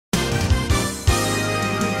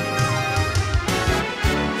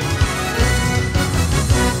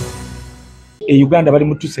Uganda bali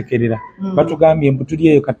mutusekerera batugambye mbutuli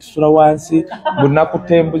eyo katusula wansi bunaku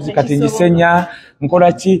tembuzi kati njisenya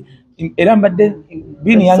nkola ki era mbadde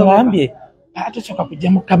bini yangambye atochoka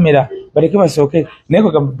kujja mu kamera baleke basoke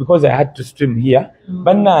neko because I had to stream here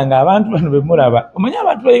bannanga abantu bano bemulaba omanya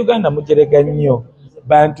abantu ba Uganda mujerega nnyo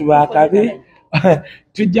bantu bakabe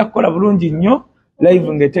tujja kukola bulungi nnyo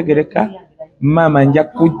live ngetegereka mama nja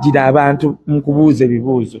kujjira abantu nkubuuze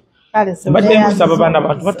bibuuzo mbadde musaba bana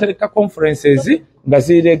abantu batereka conferences nga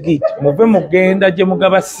zire git muve mugenda gye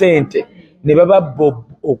mugaba sente ne baba bob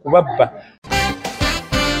okubabba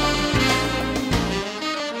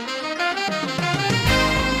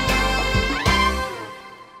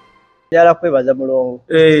yala kwebaza mulongo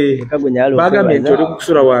kagunyalo bagamye ntoli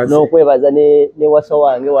kukusula wansi no kwebaza ne waso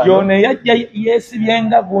wange wange yone yajja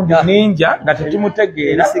yesibyenga gundi ninja nga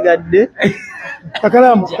tetumutegeera sigadde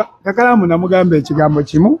Kakalamu namugamba ekigambo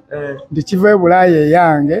kimu ndi kive Bulaaya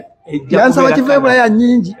yange yansaba kive Bulaaya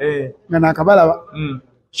nyingi nga nakabalaba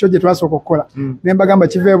kyo gye twasooka okukola ne mbagamba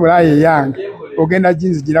kive Bulaaya yange ogenda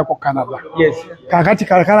jinzigirako Canada kakati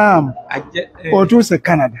Kakalamu otuuse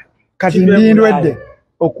Canada kati ndindwedde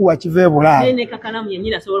okuwa kive Bulaaya ne Kakalamu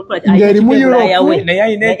yennyina asobola okukola ngeri mu Europe ne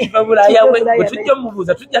yayina kive Bulaaya we tujja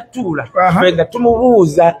mubuuza tujja tuula nga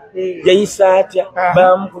tumubuuza yayisa atya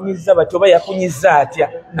bamukunyiza batoba yakunyiza atya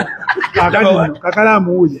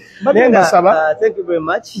Kakalamu uye thank you very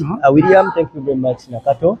much William thank you very much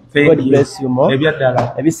Nakato God bless you more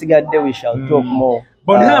ebisigadde we shall talk more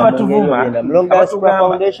bonna abatuvuma Mlonga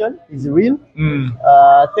Foundation is real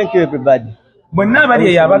thank you everybody bonna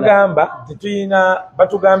bali yabagamba tetuyina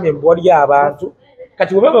batugambye mbwali abantu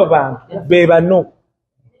kati bwe bantu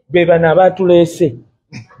bebano abatulese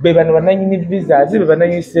bebano bananyini visas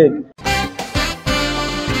bebananyini sente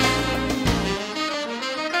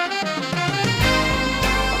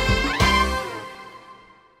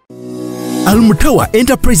Almutawa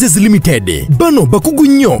Enterprises Limited bano bakugu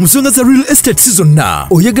nnyo musonga za real estate season na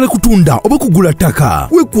oyagala kutunda oba kugula ttaka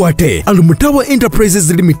wekwate Almutawa Enterprises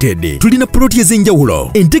Limited tulina ploti ez'enjawulo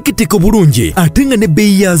enteketeko bulungi ate nga ne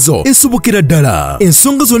bbeeyi yaazo esobokera ddala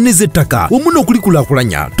ensonga zonna ez'ettaka wamu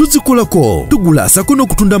n'okulikulaakulanya tuzikolako tugula sako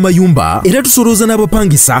n'okutunda amayumba era tusolooza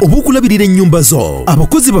n'abapangisa oba okulabirira ennyumba zo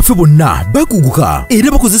abakozi baffe bonna bakuguka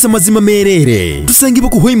era bakozesa mazima meereere tusangibwa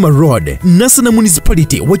ku Hoima Road Nasana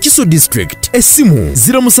Municipality Wakiso District Esimu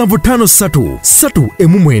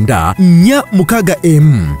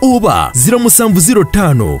 0753 oba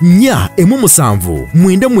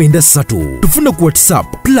 0705 tufuna ku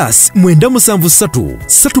WhatsApp plus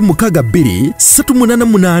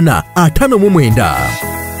 973623885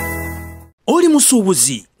 Oli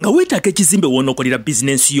musuubuzi nga weetaaga ekizimbe w'onookolera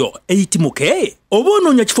bizinensi yo eyitimuke oba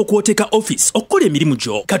onoonya kifo kw'oteeka office okukola emirimu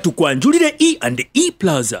gyo katukwanjulire E&E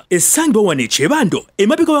Plaza essangibwa wano ekyebando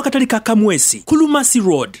emabega w'akatale ka Kamwesi ku Lumasi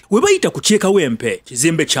Road we bayita ku Kyekawempe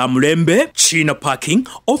kizimbe kya mulembe kiina parking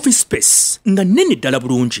office space nga nnene ddala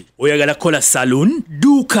bulungi oyagala kola saloon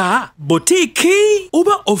duuka boutique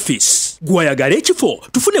oba office gw'ayagala ekifo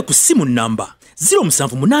tufune ku simu namba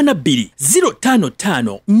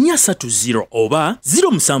 0782055430 oba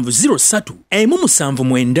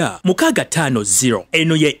 0703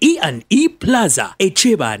 eno ye E&E Plaza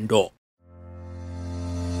ekyebando.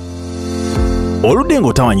 Oludde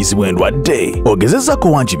ng'otawanyizibwa endwadde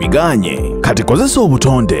ogezezzaako wangi biganye kati kozesa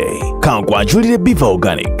obutonde kankwanjulire Biva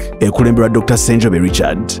Organic ekulemberwa Dr. Senjobe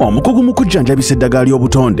Richard omukugu mu kujjanjabisa eddagala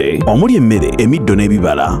ly'obutonde omuli emmere emiddo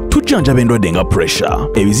n'ebibala tujjanjaba endwadde nga pressure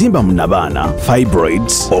ebizimba mu nabaana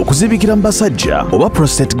fibroids okuzibikira mu basajja oba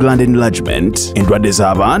prostate gland enlargement endwadde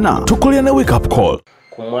z'abaana tukolera ne wake up call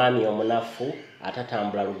ku mwami omunafu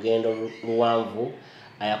atatambula lugendo luwanvu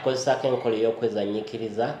ayakozesako enkola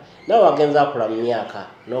ey'okwezannyikiriza nawe wagenza akula mu myaka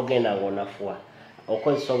n'ogenda ng'onafuwa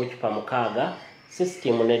okozesa obucupa 6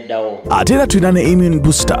 sisitimu neddawo ate era tulina ne immune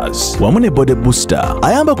boosters wamu ne body booster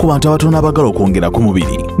ayamba ku bantu abatono abagala okwongera ku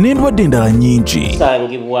mubiri n'endwadde endala nnyingi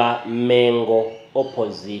tusangibwa Mengo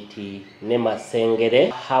opposite ne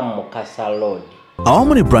Masengere Hamukasa Road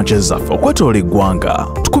awamu ne branches zaffe okwetoola eggwanga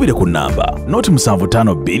tukubire ku namba noti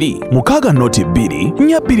 752 noti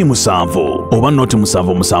 2 oba noti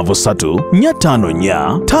 773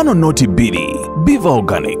 5 noti 2 Biva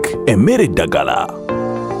Organic emmere eddagala.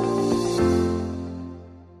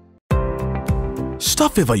 Star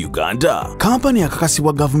Favor Uganda, kampani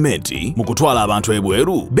akakasibwa gavumenti mu kutwala abantu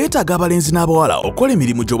ebweru, beetaaga abalenzi n'abawala okukola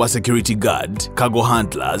emirimu gy'obwa security guard, cargo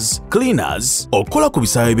handlers, cleaners, okukola ku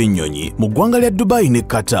bisaawe by'ennyonyi mu ggwanga lya Dubai ne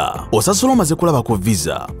Qatar. Osasula omaze kulabako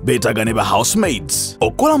visa. Beetaaga ne ba housemaids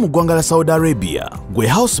okukola mu ggwanga lya Saudi Arabia. Gwe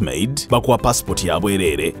housemaid bakuwa passport ya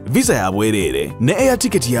bwereere, visa ya bwereere ne air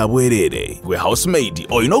ticket ya bwereere. Gwe housemaid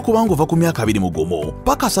olina okuba ng'ova ku myaka 21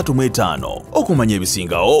 paka 35 okumanya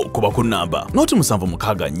ebisingawo kuba ku namba noti 764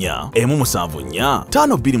 174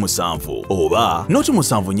 527 oba noti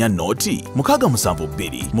 74 noti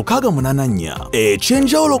 672 684.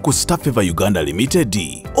 Ekyenjawulo ku Star Favor Uganda Limited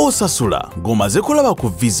osasula ng'omaze kulaba ku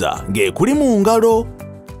visa ng'ekuli mu ngalo.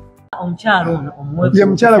 Omukyalo ono ye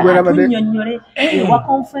mukyala gwe nabadde nnyonnyole wa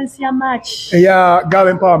conference ya March eya girl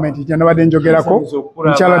empowerment gye nabadde njogerako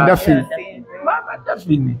mukyala Daphne. Mama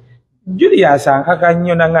Daphne Julius ankaka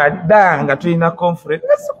nnyo nanga nga tulina conference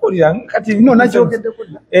ngasikulira kati no nakyogeddeko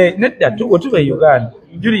nedda tuba e Uganda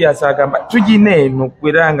Julius agamba tugina eno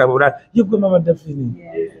kweranga bulala yegwe Mama Daphne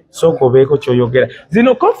soko beeko kyoyogera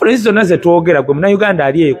zino conference zonna ze twogera gwe muna Uganda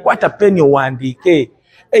ali eyo kwata peni owandiike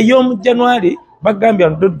ey'omu January bagambye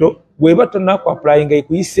ndodo weba tonna ku applying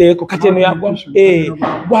ekuyiseeko kati eno yagwa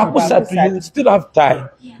gwakusatu you still have time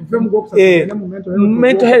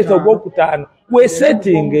mental health ogwokutaano we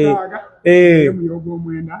setting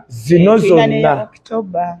zino zonna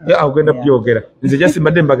agenda byogera nze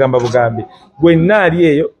jasimbadde mbagamba bugambi gwe naali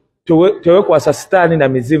eyo tewekwasa sitaani na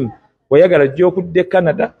mizimu wayagala jja okudde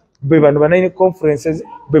Canada be bano banayini conferences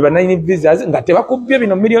be banayini visas nga tebakubbye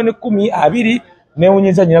bino miliyoni 10-20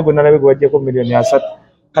 newunyiza nyina gwe nalabe gwe wajjeko miliyoni 3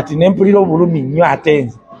 kati nempulira obulumi nnyo ate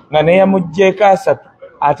nze nga neyamugjeeko 3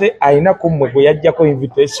 ate ayina kummwe gwe yajjako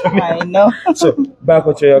invitation. So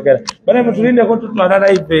baako kyoyogera bana mutulindeko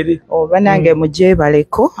tutwala live eri oba nange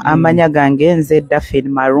mujebaleko amanya gange nze Daphne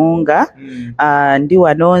Marunga ndi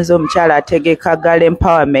wano nze omukyala ategeka girl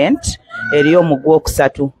empowerment eri omugwa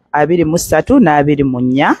okusatu 23 na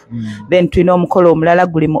 24 then tulina omukolo omulala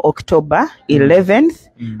guli mu October 11th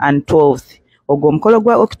and 12th. Ogwo omukolo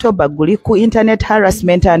gwa October guli ku internet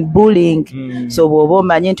harassment and bullying. So bw'oba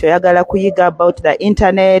omanyi nti oyagala kuyiga about the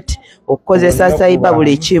internet okukozesa cyber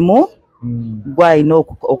buli kimu gwalina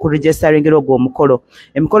okuregisteringira ogwo omukolo.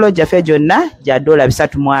 Emikolo gyaffe gyonna gya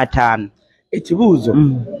 $305. Ekibuuzo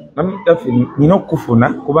nina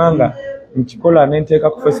okufuna kubanga nkikola nenteeka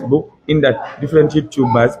ku Facebook in that different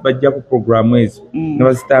YouTubers bajja ku programu ezo ne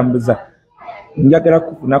bazitambuza njagala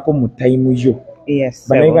kufunako mu time yo. Yes.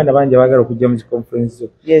 Bannayuganda bangi baagala okujja mu conference.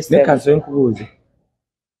 Yes. Ne kanso nkubuuze.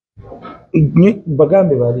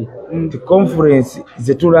 Bagambe bali ti conference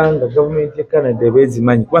zetulanga government ya Canada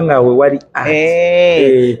bezimanyi kubanga we wali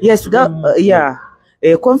yes yeah.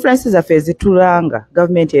 Conference zaffe zitulanga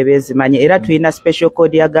government ebezimanyi era tulina special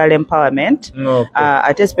code ya girl empowerment.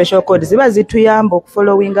 Ate special code ziba zituyamba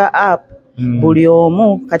okufollowinga up buli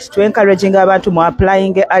omu kati tu encouraging abantu mu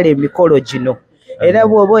applying ale emikolo gino. Era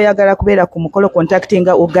bw'oba oyagala kubeera ku mukolo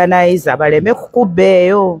contactinga organizer baleme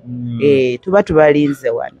kukubeeyo tuba tubalinze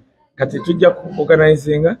wano kati tujja ku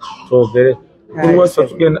organizinga twogere kuli waswa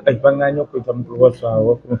tugenda banganya okuyita mu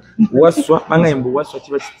waswa banganya mu waswa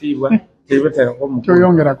kiba kitiibwa kiribetera mu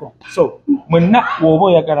kyoyongerako. So mwenna bw'oba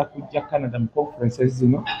oyagala kujja Canada mu conferences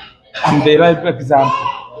zino I'm the right example.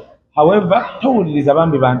 However towuliriza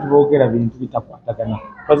bambi bantu boogera bintu bitakwatagana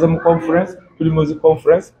twaze mu conference tuli mu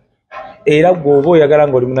conference era gwoba oyagala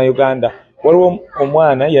ng'oli muna Uganda waliwo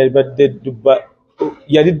omwana yali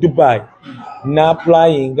Dubai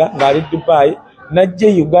n'applyinga ng'ali Dubai n'ajja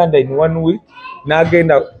Uganda in 1 week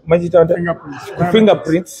n'agenda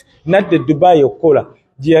fingerprints n'adde Dubai okukola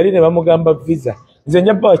gye yali ne bamugamba visa nze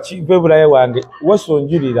njabba kiva Bulaya wange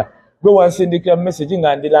wasonjulira gwe wansindikira message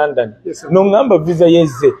nga ndi London n'ongamba visa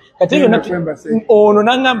yezze kati ono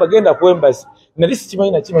n'angamba genda ku embassy nali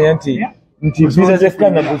sikimanyi nakimanya nti visa ze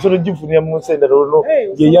Canada solo jifunira mu sendero no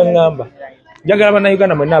ye yangamba njagala bana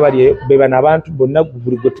Uganda mwenna abali eyo beba n'abantu bonna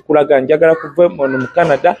buli gwe tukulaga njagala kuva mu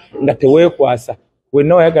Canada nga teweekwasa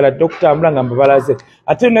wenna wayagala Dr. Amulanga mbabalaze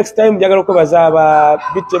ate next time njagala okwebaza aba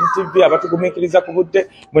BTV abatugumiikiriza ku budde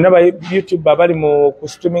mwenna ba YouTube abali mu ku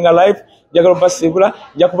streaming live njagala basibula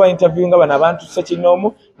nja kuba interview nga bana abantu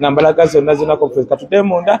sekinomu ngambalaga zonna zina conference katudde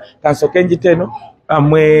munda kansoke njiteno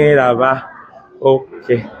amweraba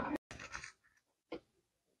okay.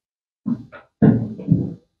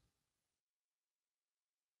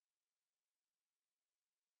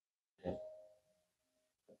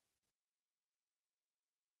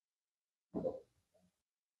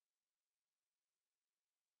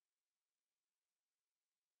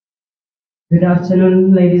 Good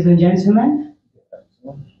afternoon, ladies and gentlemen.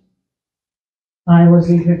 I was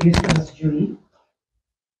introduced as Julie.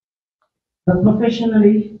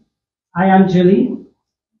 Professionally, I am Julie.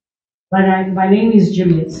 My name is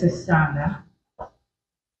Juliet Sestanda.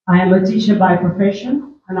 I am a teacher by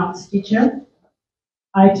profession, an arts teacher.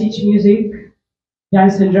 I teach music,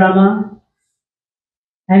 dance and drama,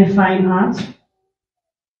 and fine art.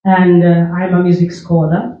 And I'm a music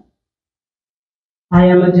scholar. I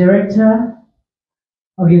am a director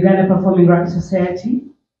of Uganda Performing Arts Society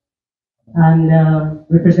and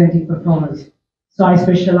representing performers. So I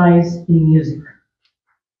specialize in music.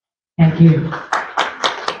 Thank you.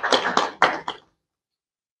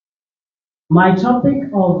 My topic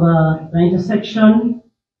of the intersection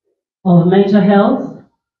of mental health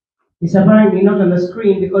is apparently not on the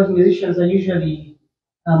screen because musicians are usually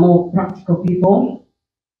more practical people.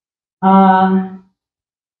 I'm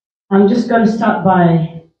just going to start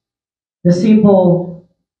by the simple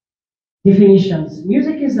definitions.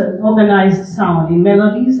 Music is an organized sound in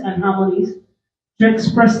melodies and harmonies to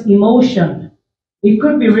express emotion. It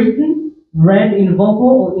could be written, read in vocal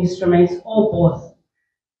or instruments, or both.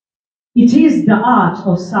 It is the art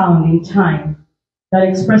of sound in time that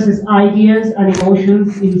expresses ideas and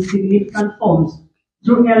emotions in significant forms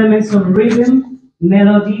through elements of rhythm,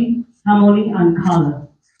 melody, harmony, and color.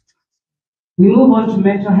 We move on to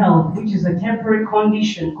mental health, which is a temporary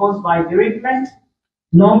condition caused by bereavement,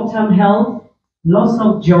 long-term health, loss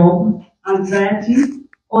of job, anxiety,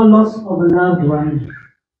 or loss of a loved one.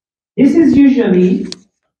 This is usually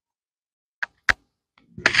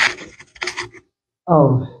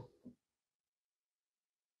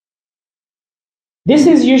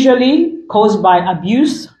caused by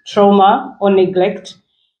abuse, trauma, or neglect,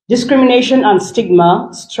 discrimination and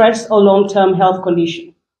stigma, stress, or long-term health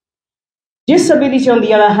condition. Disability, on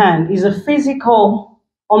the other hand, is a physical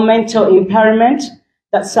or mental impairment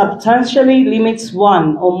that substantially limits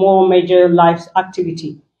one or more major life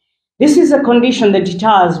activity. This is a condition that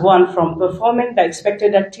deters one from performing the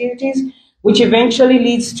expected activities, which eventually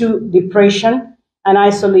leads to depression and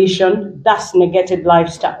isolation, thus negated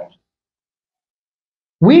lifestyle.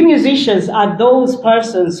 We musicians are those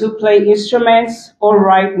persons who play instruments or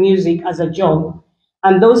write music as a job,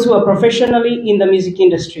 and those who are professionally in the music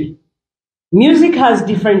industry. Music has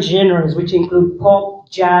different genres, which include pop,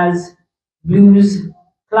 jazz, blues,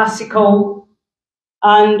 classical,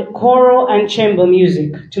 and choral and chamber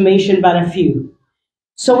music, to mention but a few.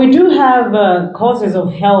 So we do have causes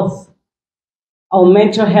of health or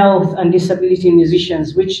mental health and disability in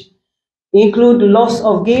musicians, which include loss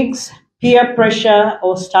of gigs, peer pressure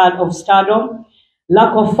or stardom,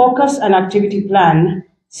 lack of focus and activity plan,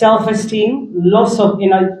 self-esteem, loss of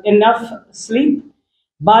enough sleep,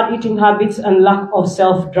 bad eating habits, and lack of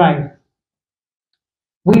self-drive.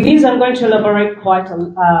 With these, I'm going to elaborate quite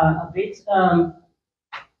a bit.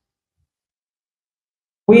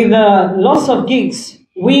 With the loss of gigs,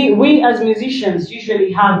 we as musicians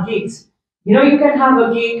usually have gigs. You know, you can have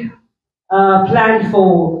a gig planned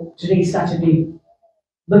for today, Saturday.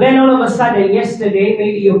 But then all of a sudden, yesterday,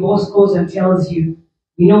 maybe your boss calls and tells you,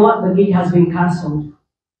 you know what, the gig has been cancelled.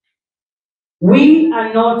 We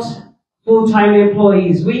are not full-time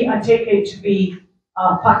employees. We are taken to be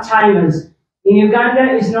part-timers. In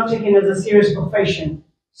Uganda, it's not taken as a serious profession.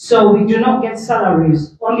 So we do not get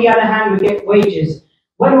salaries. On the other hand, we get wages.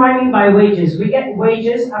 What do I mean by wages? We get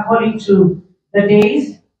wages according to the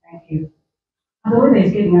days. Thank you. And the weather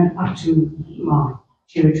is getting up to my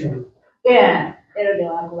territory. Yeah.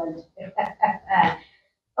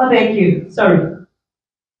 Oh, thank you. Sorry.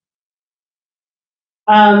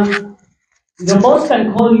 The boss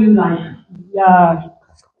can call you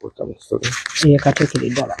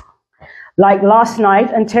like last night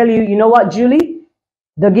and tell you, you know what, Julie,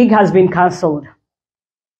 the gig has been cancelled.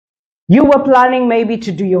 You were planning maybe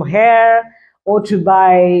to do your hair or to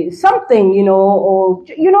buy something, you know, or,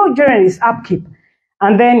 you know, generally it's upkeep.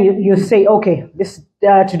 And then you say, okay, this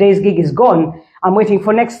today's gig is gone. I'm waiting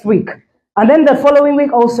for next week. And then the following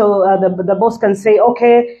week also, the boss can say,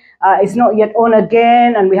 okay, it's not yet on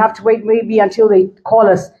again, and we have to wait maybe until they call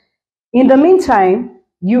us. In the meantime,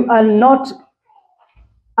 you are not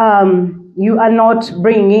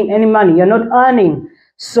bringing in any money. You're not earning.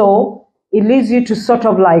 So it leads you to sort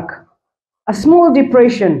of like a small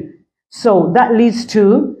depression. So that leads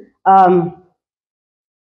to,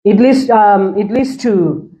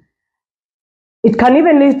 it can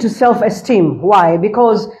even lead to self-esteem. Why?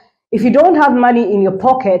 Because if you don't have money in your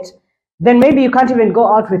pocket, then maybe you can't even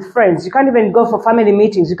go out with friends. You can't even go for family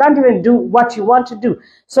meetings. You can't even do what you want to do.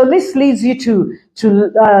 So this leads you to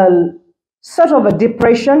sort of a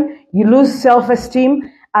depression. You lose self-esteem,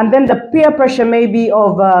 and then the peer pressure maybe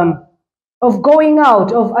of going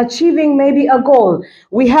out, of achieving maybe a goal.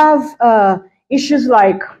 We have issues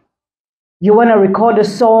like you want to record a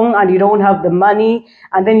song and you don't have the money,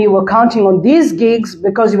 and then you were counting on these gigs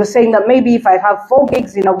because you were saying that maybe if I have 4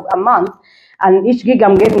 gigs in a month, and each gig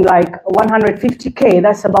I'm getting like 150K,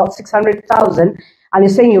 that's about 600,000. And you're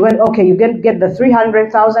saying you went, okay, you get the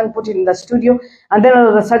 300,000, put it in the studio, and then all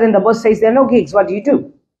of a sudden the boss says there are no gigs. What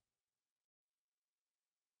do?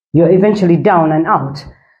 You're eventually down and out.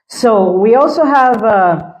 So we also have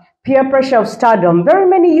peer pressure of stardom. Very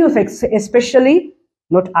many youth, especially,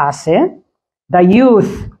 not us, the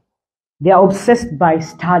youth, they are obsessed by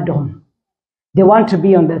stardom. They want to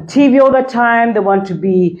be on the TV all the time. They want to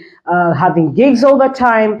be having gigs all the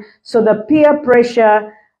time. So the peer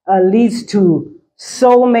pressure leads to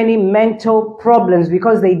so many mental problems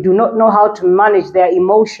because they do not know how to manage their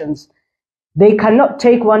emotions. They cannot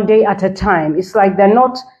take one day at a time. It's like they're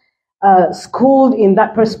not schooled in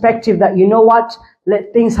that perspective that, you know what,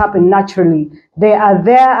 let things happen naturally. They are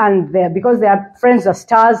there and there because their friends are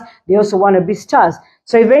stars. They also want to be stars.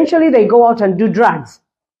 So eventually they go out and do drugs.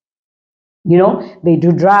 You know, they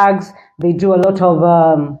do drugs. They do a lot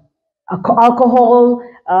of alcohol.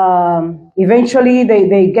 Eventually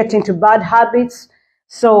they get into bad habits.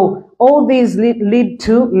 So all these lead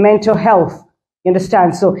to mental health. You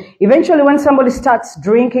understand? So eventually when somebody starts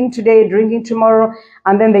drinking today, drinking tomorrow,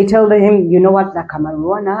 and then they tell him, you know what, the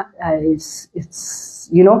marijuana, it's,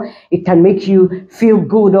 you know, it can make you feel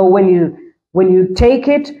good, or when you take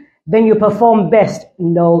it, then you perform best.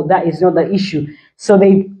 No, that is not the issue. So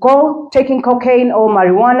they go taking cocaine or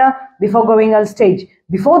marijuana before going on stage.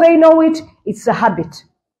 Before they know it, it's a habit.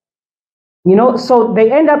 You know, so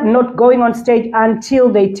they end up not going on stage until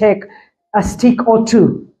they take a stick or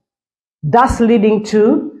two. Thus leading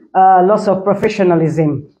to loss of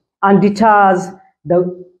professionalism and deters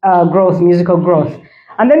the musical growth.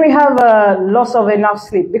 And then we have loss of enough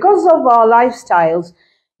sleep. Because of our lifestyles,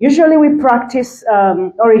 usually we practice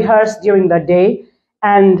or rehearse during the day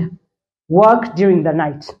and work during the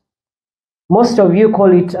night. Most of you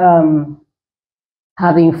call it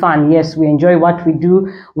having fun. Yes, we enjoy what we do.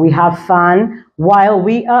 We have fun while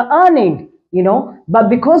we are earning, you know. But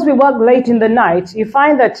because we work late in the night, you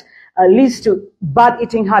find that leads to bad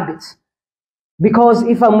eating habits. Because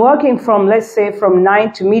if I'm working from, let's say, from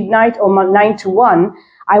 9 to midnight or 9 to 1,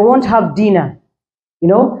 I won't have dinner. You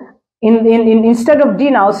know, instead of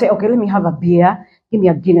dinner, I'll say, okay, let me have a beer, give me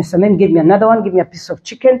a Guinness, and then give me another one, give me a piece of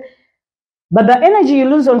chicken. But the energy you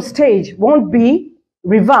lose on stage won't be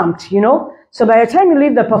revamped, you know. So by the time you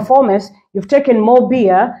leave the performance, you've taken more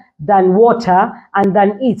beer than water and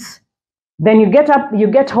than eats. Then you get up, you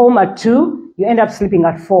get home at 2, you end up sleeping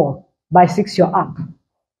at 4. By 6, you're up.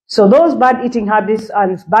 So those bad eating habits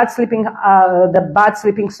and bad sleeping, the bad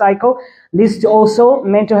sleeping cycle leads to also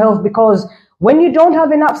mental health, because when you don't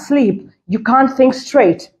have enough sleep, you can't think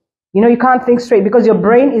straight. You know, you can't think straight because your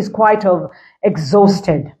brain is quite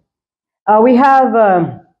exhausted. We have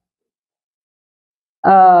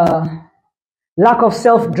lack of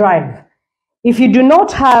self-drive. If you do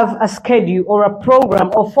not have a schedule or a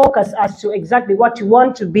program or focus as to exactly what you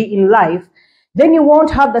want to be in life, then you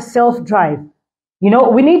won't have the self-drive. You know,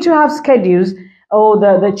 we need to have schedules, or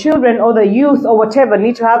the children or the youth or whatever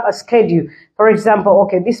need to have a schedule. For example,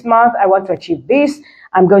 okay, this month I want to achieve this.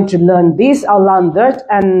 I'm going to learn this. I'll learn that.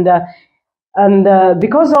 And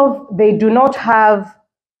because of they do not have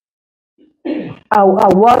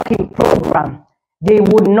a working program, they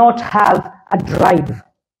would not have a drive.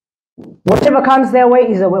 Whatever comes their way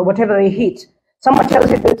is whatever they hit. Someone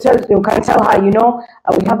tells you, you can tell her, you know,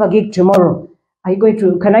 we have a gig tomorrow. Are you going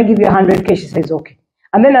to, can I give you 100K? She says, okay.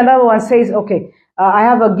 And then another one says, okay, I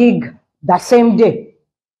have a gig that same day.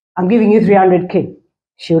 I'm giving you 300K.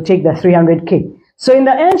 She'll take the 300K. So in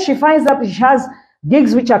the end, she finds that she has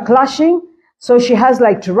gigs which are clashing. So she has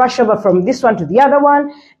like to rush over from this one to the other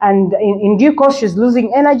one. And in due course, she's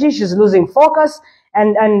losing energy. She's losing focus.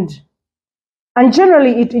 And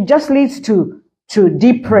generally, it just leads to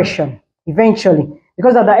depression eventually.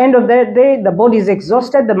 Because at the end of the day, the body is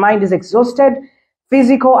exhausted, the mind is exhausted,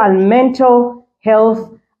 physical and mental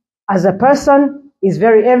health as a person is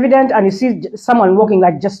very evident, and you see someone walking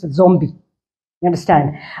like just a zombie. You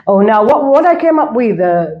understand? Oh, now what I came up with,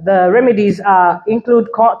 the remedies include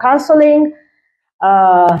counseling,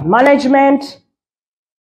 management,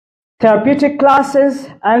 therapeutic classes,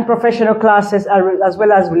 and professional classes, as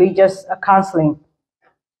well as religious counseling,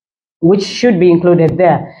 which should be included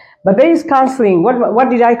there. But there is counseling.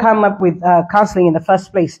 What did I come up with counseling in the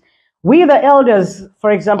first place? We, the elders,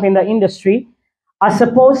 for example, in the industry, are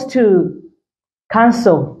supposed to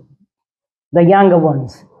counsel the younger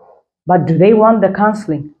ones. But do they want the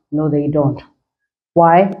counseling? No, they don't.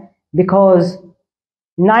 Why? Because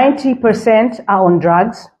 90% are on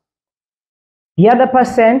drugs, The other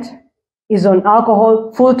percent is on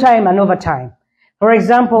alcohol, full-time and overtime. For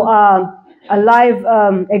example, a live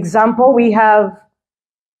example, we have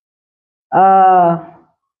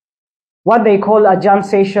what they call a jam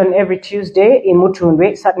session every Tuesday in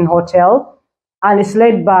Mutundwe, certain hotel, and it's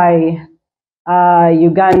led by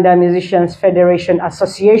Uganda Musicians Federation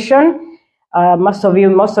Association. Most of you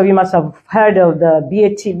must have heard of the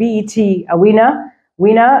BET winner,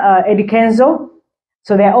 Eddie Kenzo.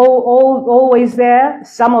 So they're always there.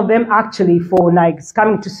 Some of them actually for like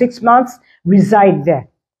coming to 6 months reside there.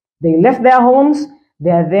 They left their homes.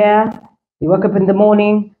 They're there. They wake up in the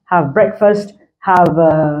morning, have breakfast,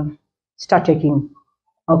 start taking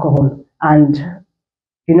alcohol and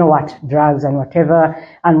you know what, drugs and whatever,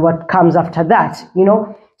 and what comes after that, you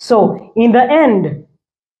know. So in the end,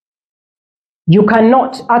 you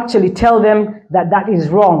cannot actually tell them that that is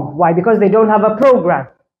wrong. Why? Because they don't have a program,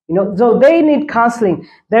 you know. So they need counseling.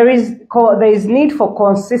 There is need for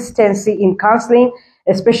consistency in counseling,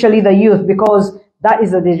 especially the youth, because that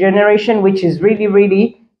is the generation which is really,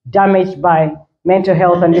 really damaged by mental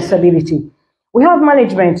health and disability. We have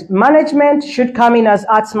management. Management should come in as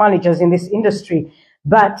arts managers in this industry,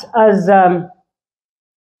 but as the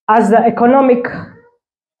economic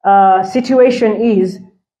situation is,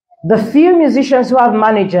 the few musicians who have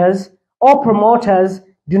managers or promoters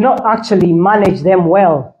do not actually manage them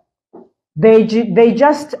well. They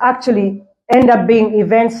just actually end up being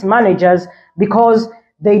events managers because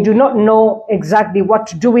they do not know exactly what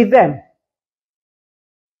to do with them.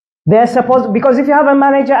 They're supposed, because if you have a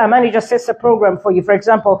manager sets a program for you. For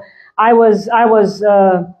example, I was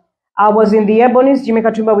in the Ebonies,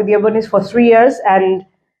 Jamaica Tumba with the Ebonies for 3 years, and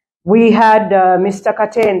we had Mr.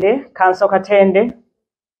 Katende, Council Katende,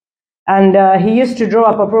 and he used to draw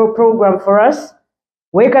up a program for us.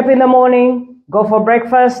 Wake up in the morning, go for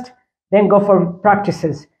breakfast, then go for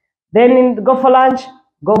practices. Then go for lunch,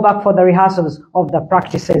 go back for the rehearsals of the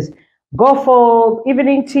practices. Go for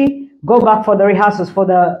evening tea, go back for the rehearsals, for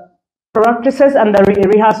the practices and the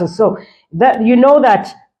rehearsals. So that you know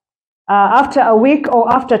that after a week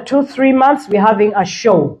or after 2-3 months, we're having a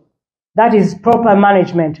show. That is proper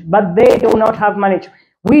management, but they do not have management.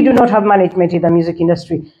 We do not have management in the music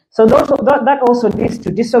industry. So that also leads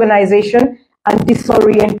to disorganization and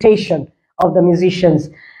disorientation of the musicians.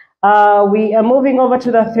 We are moving over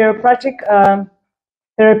to the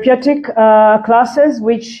therapeutic classes,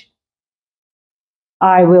 which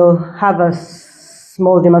I will have a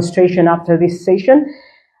small demonstration after this session.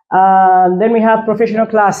 Then we have professional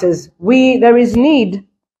classes. There is need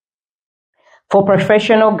for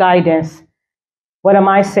professional guidance. What am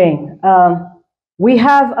I saying? We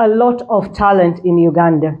have a lot of talent in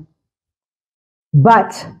Uganda,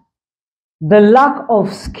 but the lack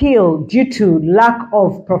of skill due to lack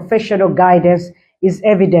of professional guidance is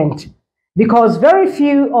evident, because very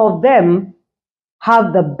few of them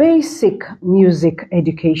have the basic music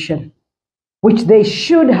education, which they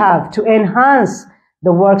should have to enhance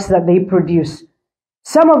the works that they produce.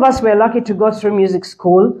 Some of us were lucky to go through music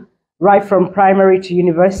school, right from primary to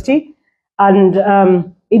university, and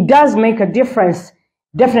it does make a difference,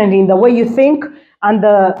 definitely, in the way you think and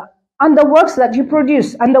the works that you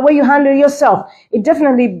produce and the way you handle yourself. It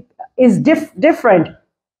definitely is different,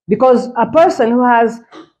 because a person who has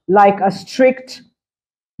like a strict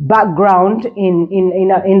background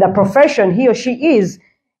in the profession he or she is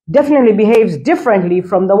definitely behaves differently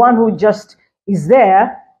from the one who just is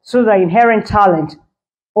there through the inherent talent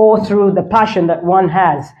or through the passion that one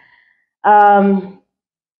has.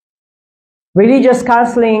 Religious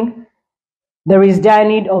counseling, there is dire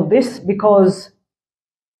need of this, because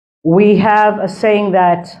we have a saying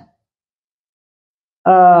that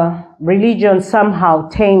religion somehow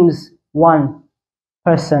tames one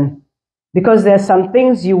person, because there are some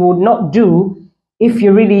things you would not do if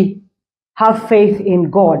you really have faith in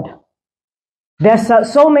God. There's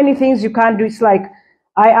so many things you can't do. It's like,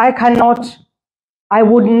 I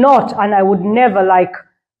would not, and I would never like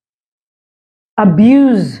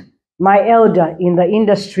abuse my elder in the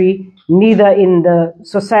industry, neither in the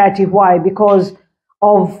society. Why? Because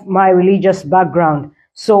of my religious background.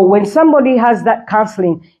 So when somebody has that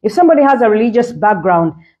counseling, if somebody has a religious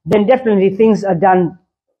background, then definitely things are done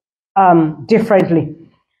differently.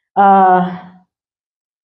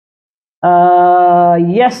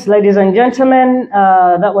 Yes, ladies and gentlemen,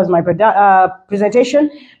 that was my presentation.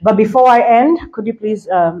 But before I end, could you please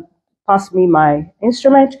pass me my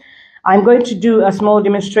instrument? I'm going to do a small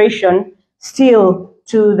demonstration still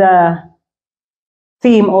to the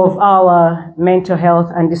theme of our mental health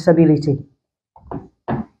and disability.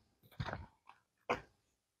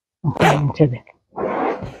 Okay,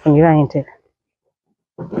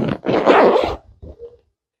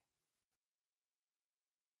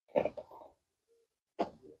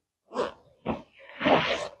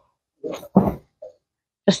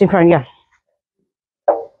 Just in front, yeah.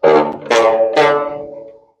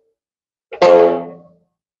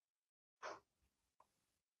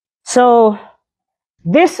 So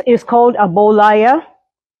this is called a bolaya.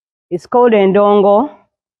 It's called endongo.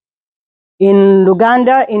 In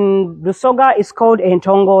Uganda, in Busoga, it's called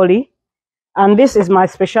entongoli. And this is my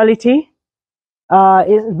specialty.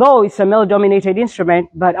 Though it's a male-dominated instrument,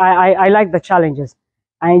 but I like the challenges.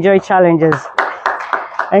 I enjoy challenges.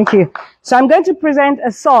 Thank you. So I'm going to present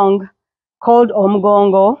a song called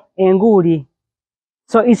Omugambo Enguli.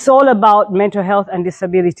 So it's all about mental health and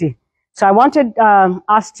disability. So I wanted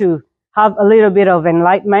us to have a little bit of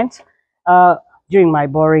enlightenment during my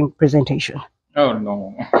boring presentation. Oh,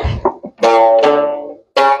 no.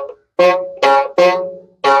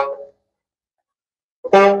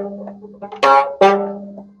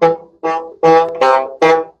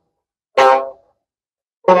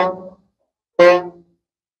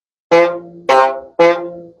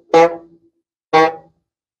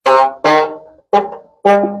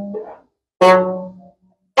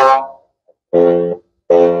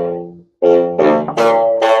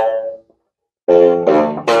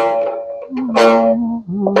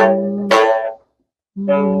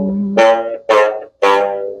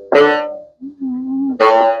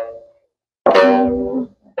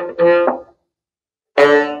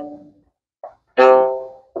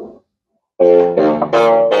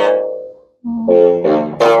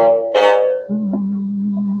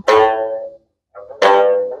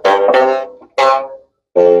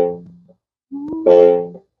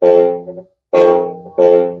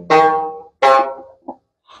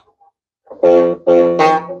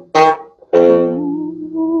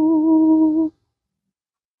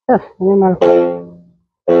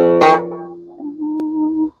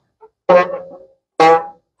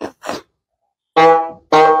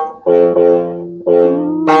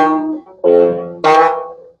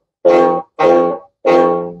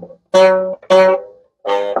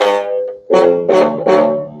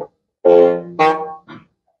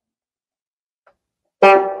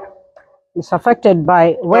 It's affected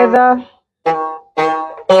by weather.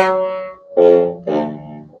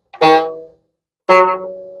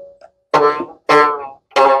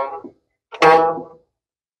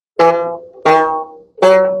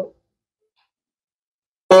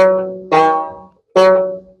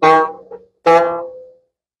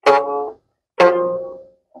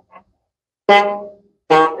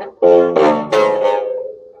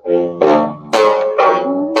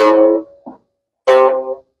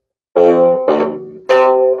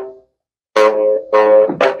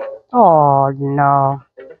 Oh no,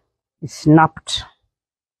 it snapped.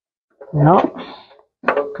 No,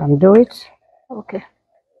 can't do it. Okay.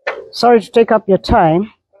 Sorry to take up your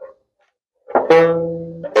time.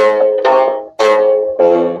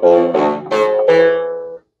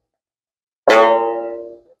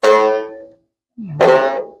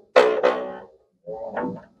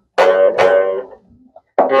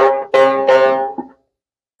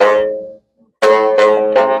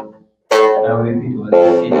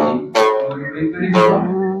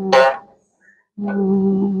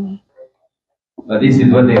 But this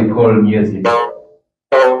is what they call music.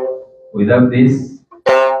 Without this,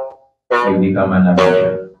 you become an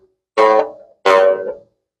amateur.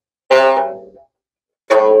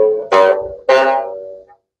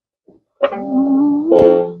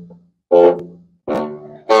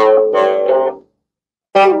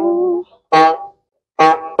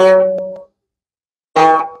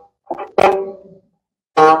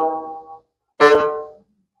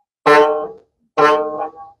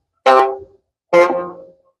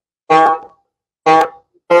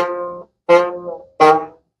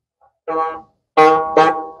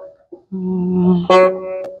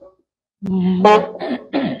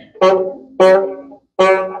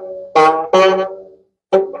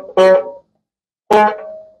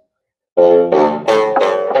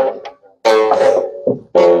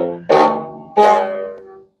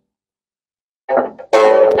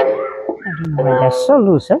 That's so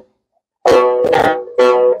loose, huh?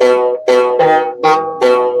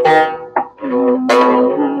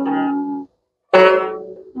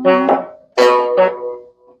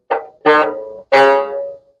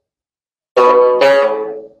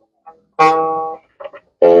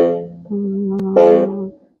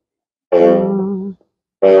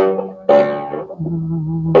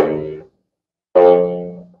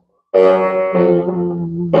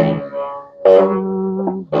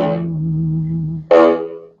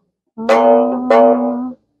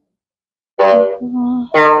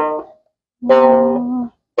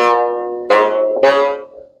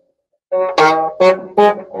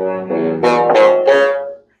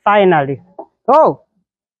 Finally. Oh,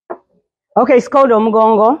 Okay, it's called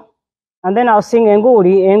Omugambo. And then I'll sing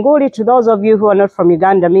Enguli. Enguli, to those of you who are not from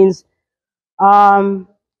Uganda, means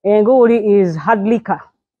Enguli is hard liquor.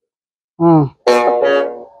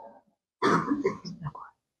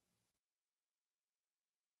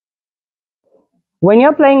 When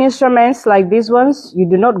you're playing instruments like these ones, you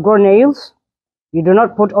do not grow nails, you do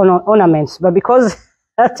not put on ornaments. But because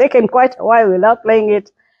I've taken quite a while without playing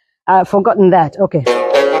it, I've forgotten that. Okay.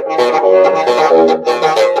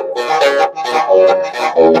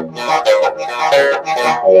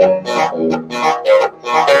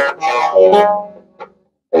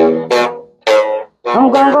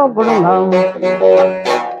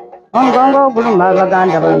 Omugambo guluma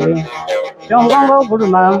baganda bange. Omugambo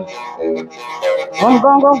guluma.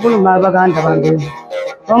 Omugambo guluma baganda bange.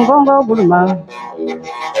 Omugambo guluma.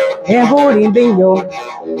 Enguli mbinyo.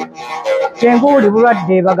 Enguli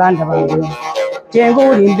bulwadde baganda bange.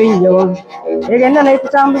 Enguli mbinyo. Egenda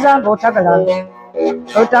n'ekutambuza ng'otagala.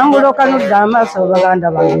 Otambula okanudde amaaso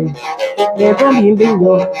baganda bange. Enguli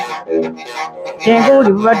mbinyo.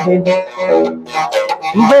 Enguli bulwadde.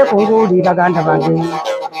 Mve ku nguli baganda bange.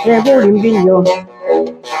 Enguli mbinyo.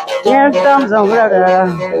 Yentambuza ng'otagala.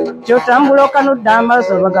 Otambula okanudde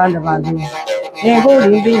amaaso baganda bange.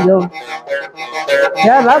 Enguli mbinyo.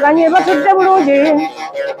 Yabaganye batudde bulungi.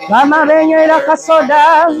 Mama benywera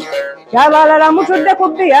kasoda. Yabalala mutudde ku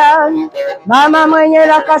bbiya. Mama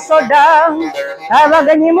mwenywera kasoda.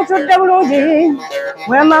 Abagenyi mutudde bulungi.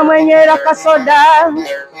 Mwema mwenywera kasoda.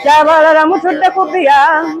 Yabalala mutudde ku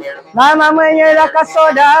bbiya. Mama mwenywera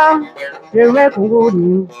kasoda. Muve ku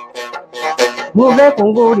nguli. Muve ku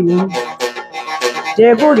nguli.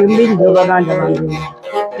 Teguli mbidde baganda bange.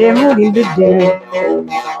 Teguli mbidde.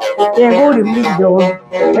 Enguli mbiddo.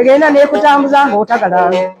 Egenda n'ekutambuza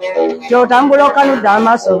ng'otagala. Kyotambula okanudde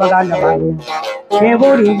amaaso baganda bange.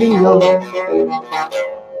 Enguli mbinyo.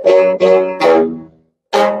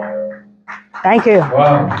 Thank you.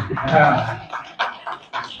 Wow.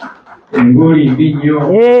 Enguli mbinyo.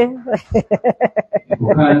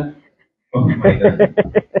 Oh my God.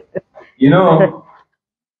 You know,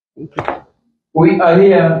 we are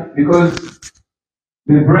here because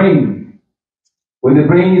the brain, when the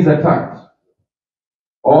brain is attacked,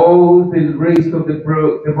 all the rest of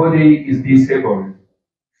the body is disabled.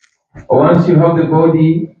 Once you have the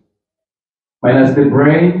body minus the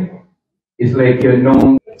brain, it's like you're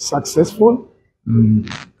non successful.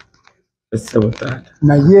 Let's say about that.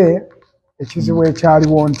 Naye ekizibu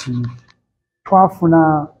ekyaliwo nti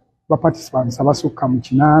twafuna ba participants abasukka mu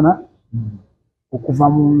 8 okuva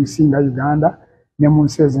mu nsi nga Uganda ne mu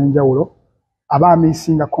nsi ez'enjawulo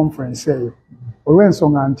abaamisinga conference eyo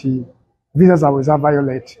olw'ensonga nti visa zaabwe za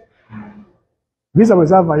violate. Visa bwe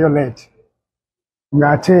za violate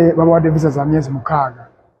ng'ate babawadde visa za myezi 6.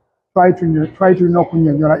 Try tulina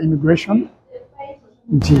okunnyonnyola immigration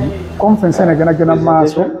nti conference eno egenda genda mu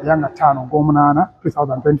maaso yanga 5 ogw'omunaana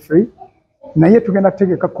 2023 naye tugenda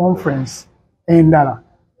kutegeka conference endala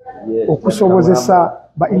okusobozesa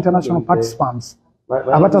ba international participants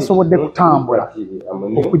abatasobodde kutambula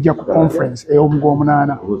okujja ku conference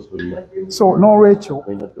ey'omugw'omunaana. So n'olwekyo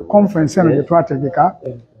conference eno gye twategeka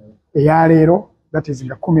eya leero that is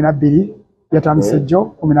nga 12 yatandise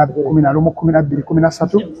jjo 11, 12,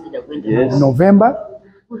 13 November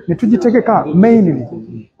ne tugitegeka mainly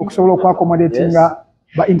okusobola okwaccommodatinga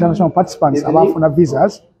ba international participants abaafuna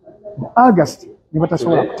visas mu August ne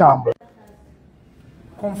batasobola kutambula.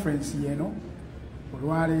 Conference yeno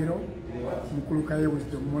olwaleero mukulu Kaye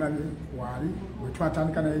Wisdom Mulabe waali bwe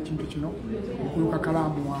twatandika naye ekintu kino mukulu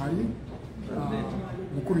Kakalamu waali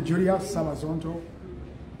mukulu Julius Sabazonto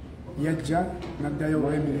yajja n'addayo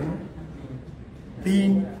olw'emirimu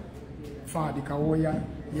Bin Fadi Kawoya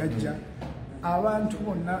yajja abantu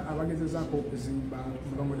bonna abagezezaako okuzimba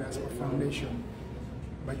Mulongo Diaspora Foundation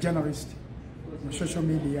ba journalist mu social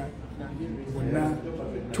media bonna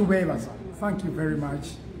tubeebaza. Thank you very much.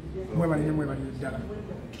 Mwebalire ddala.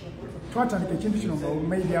 Twatandika ekintu kino nga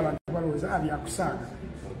maybe abantu balowooza byakusaaga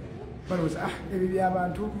balowooza ebyo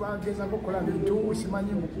by'abantu bagezaako okukola bintu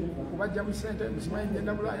simanyi kubajja mu ssente simanyi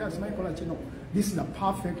ngenda Bulaaya simanyi kola kino. This is a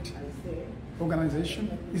perfect organization.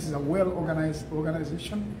 This is a well-organized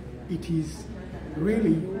organization. It is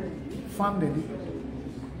really funded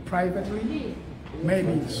privately.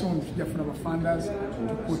 Maybe soon to different funders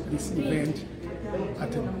to put this event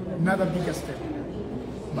at another bigger step.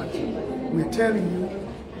 But we're telling you,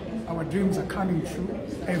 our dreams are coming true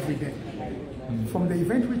every day. From the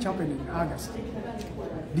event which happened in August,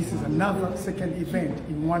 this is another second event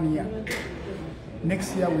in 1 year.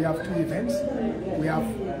 Next year we have 2 events. We have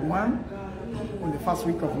one on the first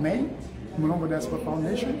week of May, Mulongo Diaspora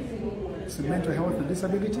Foundation. it's mental health and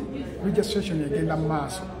disability. Registration egenda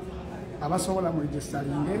maaso. Abasobola mu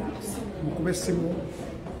registering mukube simu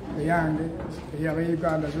eyange eya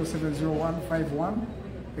Uganda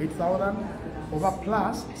 0701518000 over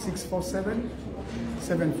plus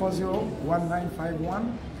 647-740-1951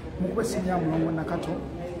 mukube simu ya mulongo nakato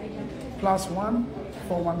plus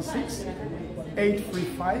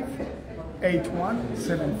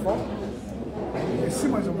 1-416-835-8174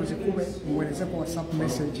 esimu ezo muzikube muweereze ku WhatsApp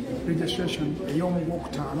message. Registration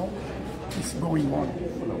ey'omugwokutaano is going on.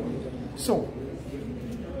 So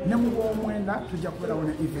nemugo omwenda tujja kubeerawo ne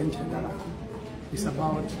event endala. It's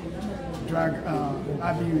about drug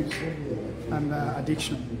abuse and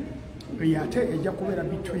addiction. Ate ejja kubeera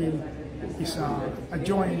between, it's a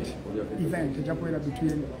joint event ejja kubeera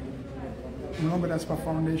between Mulongo Diaspora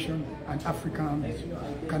Foundation and African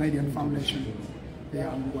Canadian Foundation.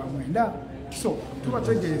 Mwenda. So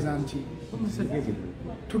tubategeeza nti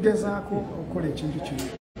tugezaako okukola ekintu kino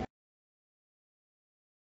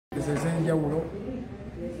ez'enjawulo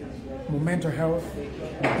mu mental health,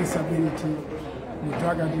 mu disability, mu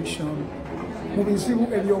drug addiction, mu bizibu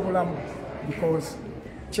eby'obulamu, because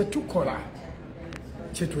kyetukola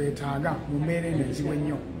kyetwetaaga mu mbeera eno enzibu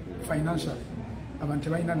ennyo financially. Abantu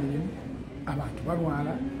tebalina mirimu, abantu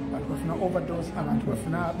balwala, abantu bafuna overdose, abantu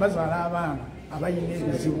bazaala abaana abayina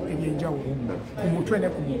ebizibu eby'enjawulo ku mutwe ne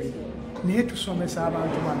ku mubiri. Naye tusomesa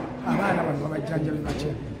abantu bano, abaana bano babajjanjabe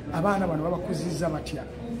batya, abaana bano babakuzizza batya.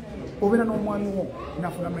 Obeera n'omwami wo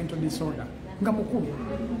nafuna mental disorder nga mukulu,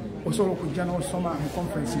 osobola okujja n'osoma mu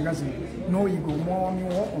conference nga zino n'oyiga omwami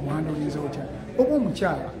wo omwanduliza otya. Oba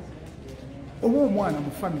omukyala oba omwana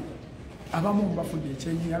mu family abamu mubafudde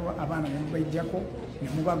ekyenyinalwa, abaana ne mubayijjako ne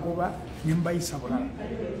mubagoba ne mubayisa bulala,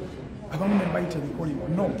 abamu ne mubayita ebikolimo.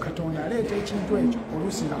 No, Katonda aleeta ekintu ekyo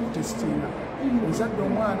oluusi nga kutesitinga ozadde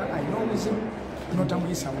omwana alina obuzibu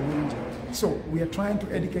n'otamuyisa bulungi. So we are trying to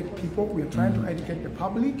educate people, we are trying to educate the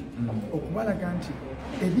public okubalaga nti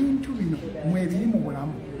ebintu bino mwebiri mu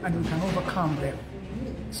bulamu and we can overcome them.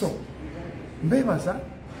 So mbebaza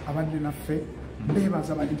abadde naffe,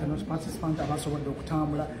 mbebaza aba international participants abasobodde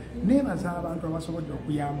okutambula, nebaza abantu abasobodde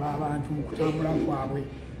okuyamba abantu mu kutambula kwabwe.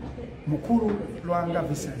 Mukulu Lwanga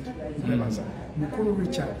Vincent nkwebaza, mukulu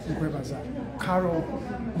Richard nkwebaza, Carol,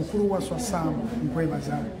 mukulu Waswa Sam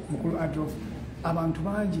nkwebaza, mukulu Adolf. Abantu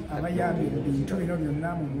bangi abayambi ebintu bino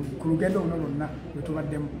byonna ku lugendo luno lwonna lwe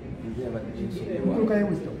tubaddemu. Mukulu Kaye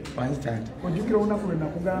Wisdom ojjukira olunaku lwe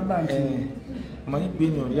nakugamba nti manyi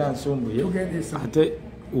bini oli ansumbuye ate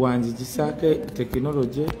wanjigisaako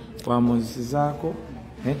tekinologi wamunzisizaako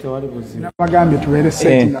naye tewali buzibu. Nabagambye tubeere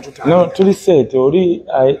seti nga tutambula. No, tuli seti. Oli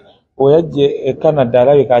oyajje e Canada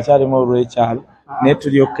alabika akyalimu olw'ekyalo naye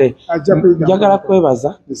tuli okay. Njagala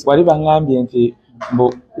kwebaza wali baŋŋambye nti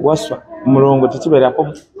mbu Waswa mulongo tekibeerako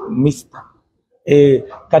Mr.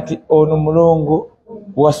 Kati ono mulongo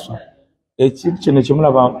Waswa ekintu kino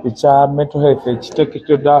kyemulaba ekya mental health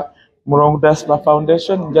ekiteekeddwa Mulongo Diaspora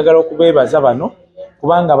Foundation. Njagala okubeebaza bano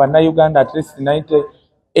kubanga Bannayuganda at least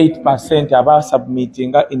 98% aba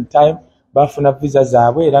submittinga in time bafuna visa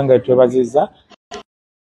zaabwe era nga twebaziza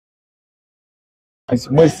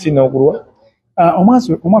mwezi kino ogulwa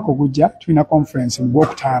omwaka ogujja tulina conference mu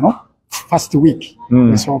Gwokutaano first week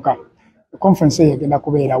esooka. Conference egenda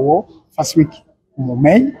kubeerawo first week mu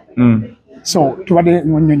May. So tubadde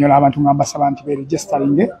nnyonnyola abantu nga mbasaba nti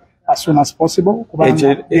beregistering as soon as possible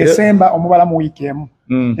kubanga December omubala mu week emu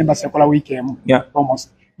embassy ekola week emu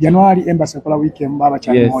almost. January embassy ekola week emu baba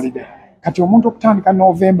kyali holiday. Kati omuntu okutandika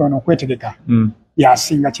November n'okwetegeka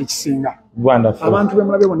yasinga kyekisinga. Abantu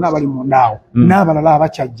bemulabe bonna abali mundaawo n'abalala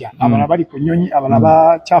abakyajja, abalala bali ku nnyonyi, abalala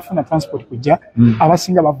bakyafuna transport kujja,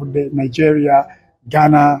 abasinga bavudde Nigeria,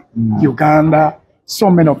 Ghana, Uganda,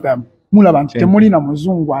 so many of them. Mulaba nti temulina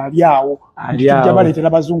muzungu ali awo tujja baleetera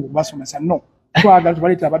abazungu basomesa. No, twagala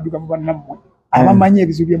tubaleetera abaddugavu bannammwe abamanyi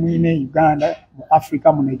ebizibu bye mulina e Uganda, mu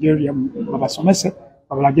Africa, mu Nigeria, babasomese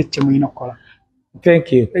babalage kye mulina okukola.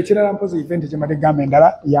 Thank you. Ekirala mpozi event gyemade gamba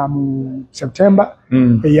endala ya mu September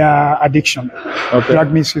ya addiction,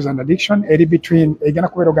 drug misuse and addiction. Eri between egana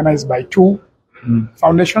kubeera organized by two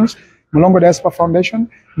foundations, Mulongo Diaspora Foundation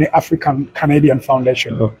ne African Canadian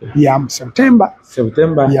Foundation. Ya September.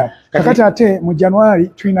 Yeah. Kakati ate mu January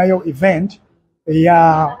tulinayo event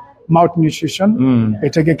ya malnutrition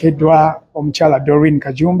etegekeddwa omukyala Doreen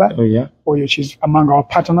Kajumba. Oyo she's among our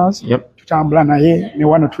partners. Tutambula naye ne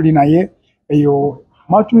wano tuli naye. Eyo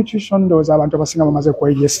malnutrition ndowooza abantu abasinga bamaze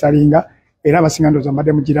kweyesalinga era abasinga ndowooza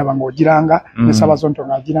mbadde mugiraba ng'ogiranga ne Sabazonto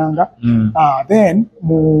ng'agiranga. Then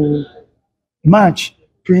mu March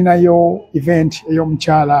tulinayo event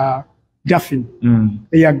ey'omukyala Daphne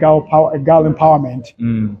eya girl empowerment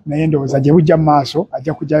naye ndowooza gye bujja mu maaso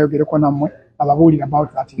ajja kujja ayogereko nammwe ababuulira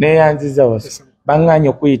about that. Neyanziza wose baŋŋaanye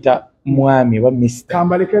okuyita mwami oba mister.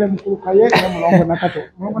 Kambalekere mukulu Kaye ne mulongo nakato.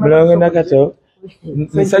 Mulongo nakato.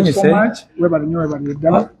 Nsanyuse. Webale nnyo webale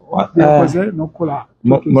ddala. Byakoze n'okukola.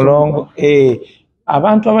 Mulongo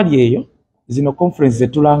abantu abali eyo zino conference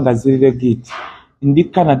zetulanga ziri legit. Ndi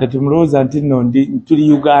Canada tumulowooza nti nno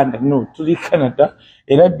tuli Uganda. No, tuli Canada.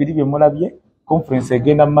 Era biri bye mulabye conference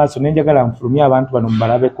egenda mu maaso nenjagala nfulumye abantu bano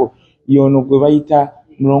mubalabeko. Yono gwe bayita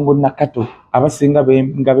mulongo nakato abasinga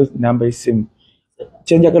nga namba y'essimu.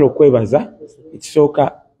 Kyenjagala okwebaza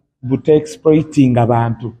ekisooka buta exploiting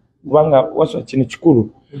abantu kubanga waswa kino kikulu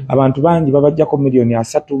abantu bangi babajjako milioni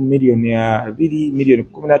 3 milioni 2 milioni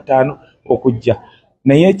 15 okujja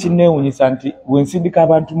naye ekineewuunyisa nti wensindika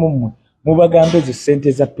abantu mummwe mubagambe ezo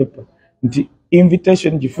ssente za pepa nti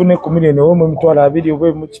invitation gifune ku milioni 1.2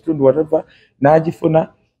 oba mu kitundu whatever n'agifuna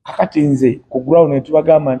kakati nze ku ground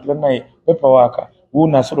netubagamba nti banaye pepa waka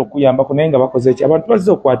wuna asobola okuyambako naye nga bakoze eki abantu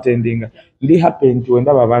bazze okwatendinga ndi happy nti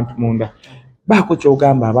wendaba abantu munda baako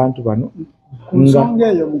kyogamba abantu bano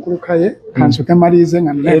nsonga eyo mukulu Kaye kansoke malize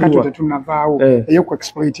nga nekato tetunavaawo eyoku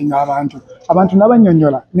exploiting abantu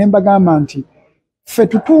n'abanyonyola ne mbagamba nti ffe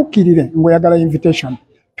tutuukirire ng'oyagala invitation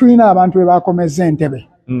tulina abantu be bakomeza entebe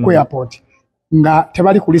ku airport nga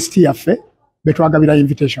tebali ku listi yaffe betwagabira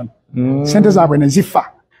invitation sente zaabwe ne zifa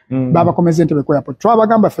babakomeza entebe ku airport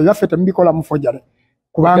twabagamba ffe yaffe temubikola mufojale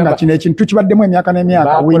kubanga kino ekintu kibaddemu emyaka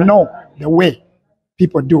n'emyaka we know the way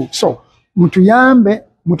people do so mutuyambe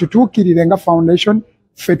mututuukirire nga foundation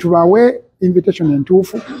ffe tubawe invitation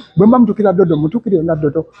entuufu bwe mba mutuukira Dodo mutuukirire nga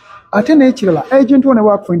Dodo ate n'ekirala agent one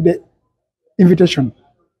bwakufunidde invitation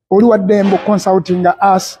oli waddembo consulting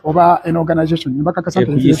us oba an organization nebakakasa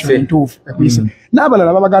invitation entuufu ekuyise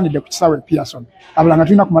n'abalala babagandidde ku kisaawe Pearson abalala nga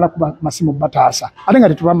tulina kumala kuba masimu bataasa ate nga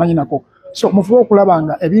tetubamanyinako so mufube okulaba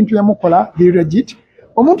nga ebintu byemukola biri legit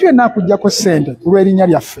omuntu yenna akuggyako ssente olw'erinnya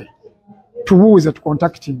lyaffe tubuuze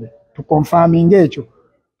tucontactinge tuconfirming ekyo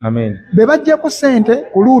amen be bajjako ssente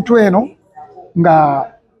ku luutu eno nga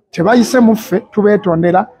tebayise muffe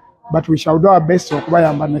tubeetondera but we shall do our best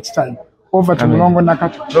okubayamba next time over to mulongo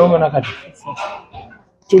nakato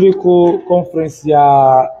tuli ku conference ya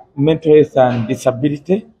mental health and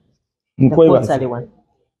disability nkwebaza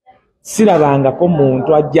sirabangako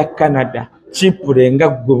muntu ajja Canada chipule nga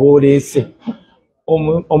gwe booleese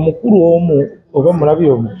omukulu omu oba mulabi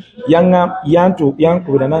omu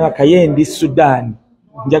yankubira nanga Kaye ndi Sudan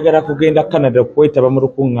njagala kugenda Canada kwetaba mu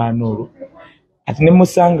lukuŋŋaana olwo ati ne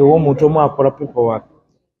musange w'omuntu omu akola paperwork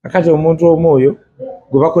akati omuntu omu oyo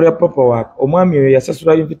gwe bakolera paperwork omwami oyo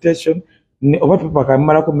yasasula invitation oba paperwork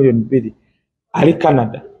amalako milioni 2 ali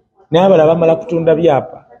Canada naye abalala bamala kutunda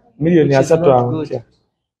byapa milioni 3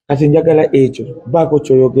 kati njagala ekyo baako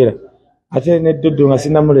kyoyogera ate ne Dodo nga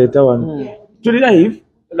sinamuleeta wano tuli live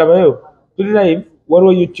labayo tuli live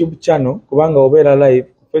waliwo YouTube channel kubanga obeera live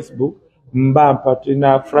ku Facebook mbampa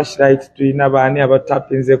tulina flashlight tulina baani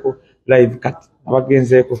abatapinzeko live kati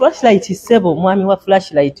abagenzeeko flashlight sebo mwami wa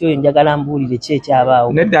flashlight oyo njagala mbuulire ki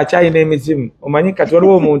ekyabaawo nedda akyalina emizimu omanyi kati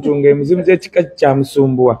waliwo omuntu ng'emizimu gy'ekika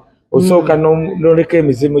kyamusumbuwa osooka n'oleka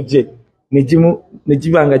emizimu gye ne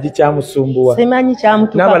giba nga gikyamusumbuwa simanyi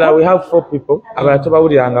kyamutuka n'abalala we have 4 people abalala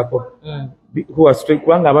tobawulirangako who are straight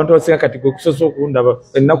kubanga abantu abasinga kati gwe kusosa okundaba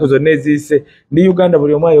ennaku zonna eziyise ndi Uganda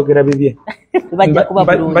buli omu ayogera bibye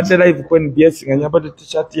mbadde live ku NBS nga nyambadde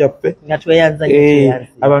t-shirt yaffe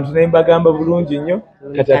abantu naye mbagamba bulungi nnyo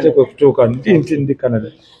kati ate kwe kutuuka ndi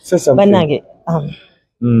Canada bannange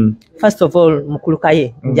first of all mukulu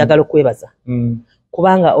Kaye njagala okwebaza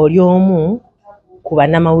kubanga oli omu ku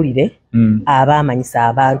bannamawulire abaamanyisa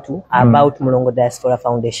abantu about Mulongo Diaspora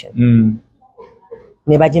Foundation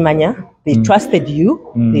ne bagimanya they trusted you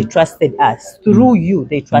they trusted us through you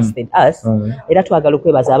they trusted us era twagala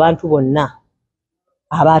okwebaza abantu bonna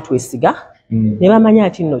abaatwesiga ne bamanya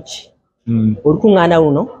ati nno ki olukuŋŋaana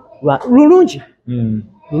luno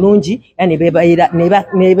lulungi era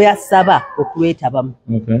ne basaba okulwetabamu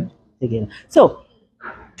so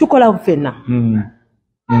tukola ffenna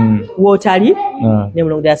wootali ne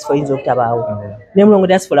Mulongo Diaspora oyinza obutabaawo ne Mulongo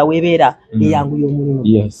Diaspora weebeera eyangu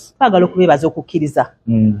y'omulimu twagala okubeebaza okukkiriza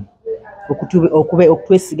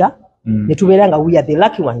okutwesiga ne tubeera nga we are the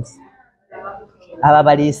lucky ones aba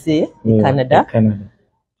baleese e Canada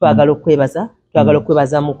twagala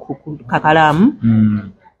okwebaza mu Kakalamu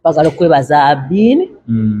twagala okwebaza Abin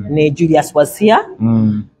ne Julius Wasia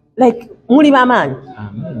like muli b'amaanyi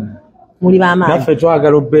naffe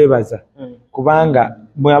twagala obbeebaza kubanga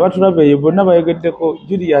mwe abatulabe bonna bayogeddeko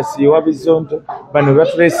Julius Yewabizonto bano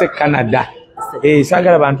batuleese Canada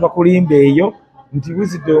sagala abantu bakulimba eyo nti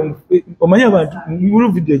wisdom omanya abantu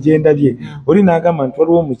mu video gyendabye oli n'agamba nti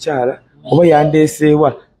waliwo omukyala oba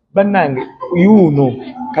yandeeseewa bannange yuno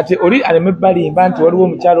kati oli aleme balimba nti waliwo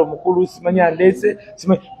omukyala omukulu simanya andeese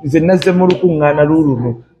nze nazze mu lukuŋŋaana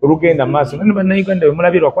luuluno olugenda maaso nane bannayuganda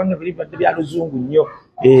bemulabirwa kwanga biribadde bya luzungu nnyo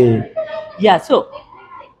so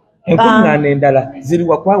enkuŋŋaana endala ziri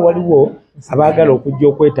wakwa waliwo abaagala okujja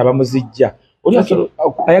okwetaba muzijja oli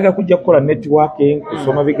ayagala kujja kukola networking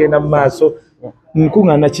kusoma bigenda mu maaso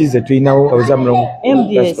nkuŋŋaana kize tulinawo abazamulongo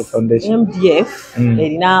MDF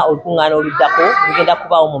erina olukuŋŋaana oluddako lugenda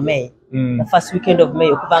kubaawo mu May the first weekend of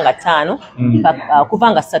May okuva nga 5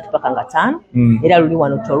 okuva nga 3 paka nga 5 era luli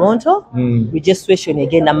wano Toronto registration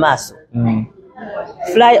egenda maaso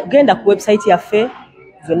fly genda ku website yaffe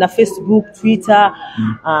zonna Facebook Twitter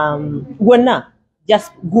wonna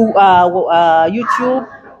just go YouTube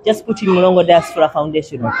just put in Mulongo Diaspora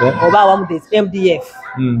Foundation oba awamu there's MDF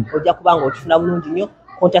ojja kubanga okifuna bulungi nnyo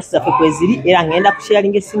contacts zaffe kweziri era ngenda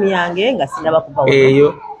kusharinga essimu yange nga sinaba kuva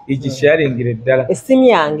eyo igisharingire ddala essimu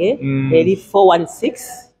yange eri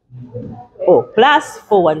 416 plus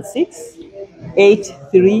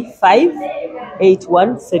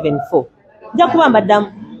 416-835-8174 nja kuba mbaddamu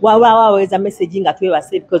waweza message nga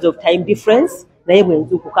twebase because of time difference naye bwe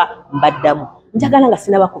nzuukuka mbaddamu njagala nga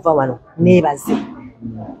sinaba kuva wano neebaze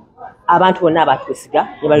abantu bonna abatwesiga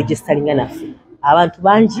ne baregisteringa naffe abantu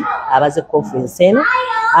bangi abaze conference eno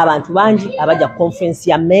abantu bangi abajja conference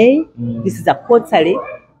ya May this is a quarterly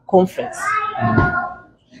conference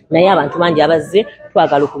naye abantu bangi abaze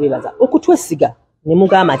twagala okubebaza okutwesiga ne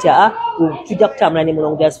mugamba ati tujja kutambula ne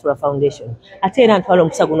Mulongo Diaspora Foundation ate era ntwala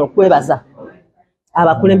omukisa guno okwebaza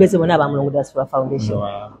abakulembeze bonna aba Mulongo Diaspora Foundation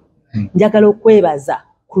njagala okwebaza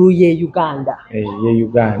kuru ye Uganda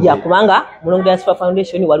ya kubanga Mulongo Diaspora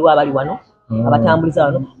Foundation waliwo abali wano abatambuliza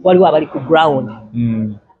wano waliwo abali ku ground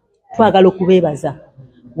twagala okubebaza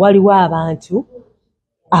waliwo abantu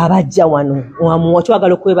abajja wano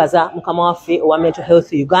twagala okwebaza mukama waffe owa Mental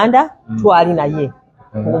Health Uganda twali naye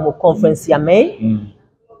mu conference ya May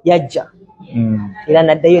yajja era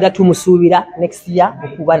naddayo era tumusuubira next year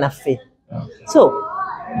okuba naffe so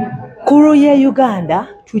kuru ye Uganda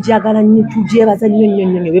tujagala nnyo tujebaza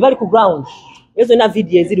nnyo bali ku ground ezo na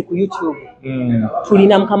video eziri ku YouTube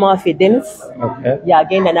tulina mukama waffe Dennis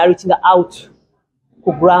yagenda na reaching out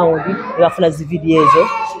ku ground yafuna zi video ezo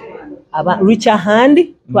aba Richard Hand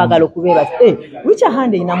twagala okubeera Richard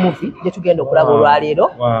Hand ina movie je tugenda okulaba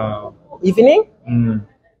olwaleero evening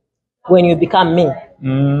when you become me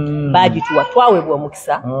baji tuwa twawebwa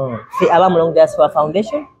omukisa fe aba Mulongo Diaspora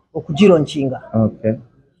Foundation okujiro nchinga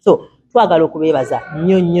so twagala okubebaza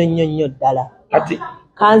nnyo ddala ati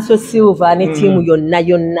Kanso Silver ne team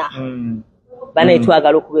yonna bana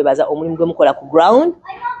twagala okubebaza omulimu gwe mukola ku ground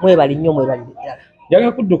mwebali nnyo mwebali ddala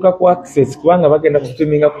jaga kudduka ku access kubanga bagenda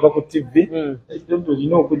kustreaminga kuva ku TV ekyo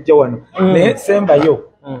lino okujja wano naye sembayo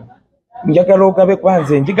njagala ogabe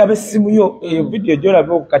kwanze njigabe essimu yo eyo video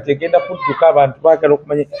gyolabe okukati egenda kudduka abantu baagala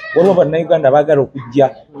okumanya waliwo bannayuganda baagala okujja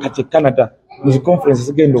kati Canada mu conference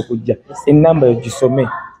zigenda okujja enamba yo gisome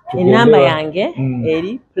enamba yange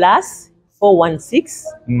eri plus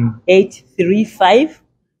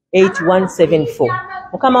 416-835-8174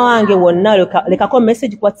 mukama wange wonna lekako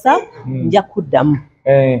message ku WhatsApp nja kuddamu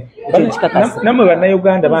namwe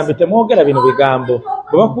bannayuganda bambi temwogera bino bigambo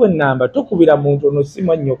bwe bakuwa ennamba tokubira muntu ono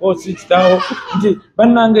sima nnyo ositaawo nti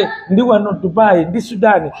bannange ndi wano Dubai ndi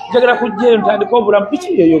Sudan njagala kujjayo ntandika obulamu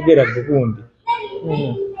biki byoyogera gundi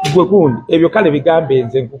gwe gundi ebyo kale bigambe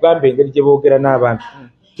nze nkugambe engeri gye boogera n'abantu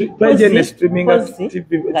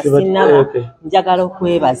njagala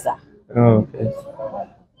okwebaza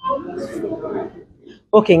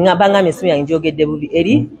okay ngabanga mesimu yange njogedde bubi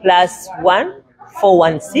eri plus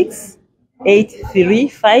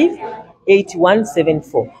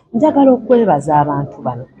 1-416-835-8174 njagala okwebaza abantu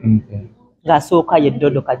bano ng'asooka ye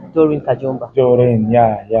Doreen Kajumba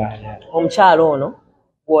omukyalo ono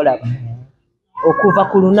gwolaba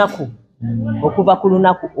okuva ku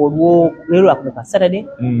lunaku olwo leero akumeka Saturday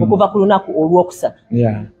okuva ku lunaku olwokusatu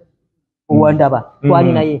owandaba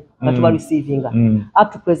twali naye nga tuba receivinga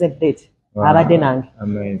up to present date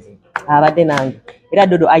abadde nange era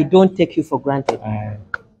Dodo I don't take you for granted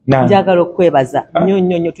njagala okwebaza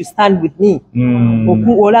nnyo to stand with me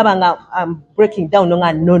olaba nga I'm breaking down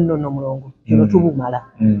nga no Mulongo kino tubumala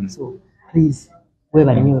so please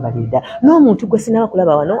webale nnyo webale ddala n'omuntu gwe sinaba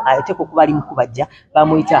kulaba wano ayeteeka okuba ali mukubajja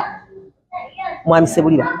bamuyita Mwami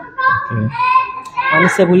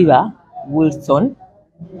Sebuliba Wilson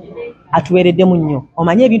atuwereddemu nnyo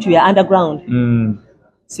omanye ebintu bya underground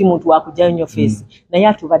si muntu wakujja nnyo face naye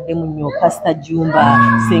atubaddemu nnyo Pastor Jumba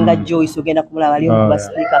Senga Joyce ogenda kumulaba ali mu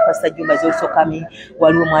baspeaker Pastor Jumba is also coming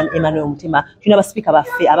waliwo mwami Emmanuel Mutima tulina baspeaker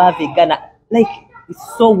baffe abavegana like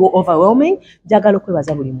it's so overwhelming njagala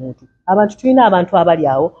okwebaza buli muntu abantu tulina abantu abali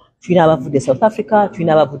awo tulina abavudde South Africa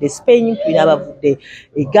tulina abavudde Spain tulina abavudde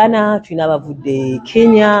Ghana tulina abavudde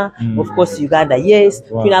Kenya of course Uganda yes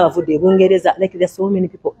tulina abavudde Bungereza like there's so many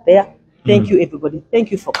people there thank you everybody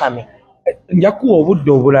thank you for coming njakuwa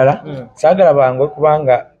obudde obulala saagala bangwe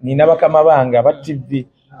kubanga nina bakama bange aba TV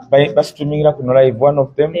basitumingira kuno live one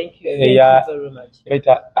of them ya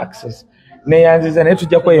better access neyanziza naye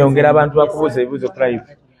tujja kweyongera abantu bakubuuza ebibuuzo live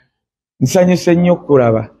nsanyuse nnyo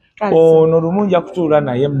kulaba ono lumungi akutuula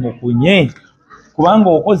naye mukunye kubanga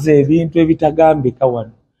okoze ebintu ebitagambika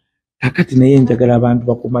wano kakati naye njagala abantu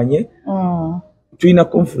bakumanye tulina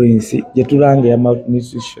conference gye tulanga ya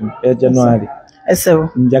malnutrition ya January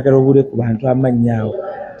njagala obule ku bantu amannyawo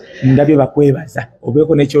ndabye bakwebaza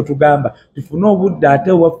obeeko n'ekyotugamba tufune obudde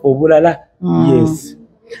ate waffe obulala yes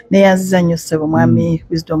neyanziza nnyo ssebo mwami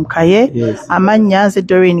Wisdom Kaye amannya nze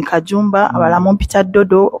Doreen Kajumba abalamu mpita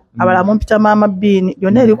Dodo abalamu mpita Mama Bean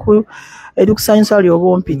yonna eri kusanyusa lyoba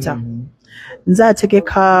ompita nze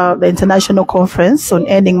ategeka the international conference on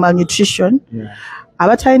ending malnutrition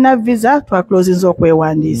abatalina visa twaclosinza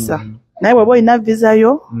okwewandiisa naye bw'oba olina visa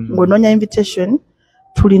yo ng'onoonya invitation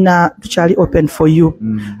tukyali open for you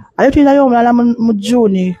ate tulinayo omulala mu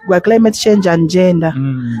June gwa climate change and gender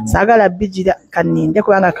saagala bijira kaninde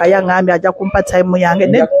kubanga Kaya ngambye ajja kumpa time yange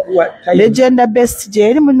ne gender based gye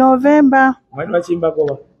eri mu November mwani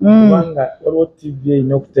wachimbagoba kubanga waliwo TV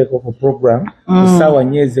ino okuteeka ku program kusaawa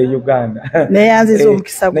nyezi e Uganda neyanziza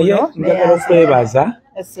omukisa guno njagala okwebaza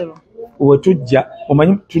wetujja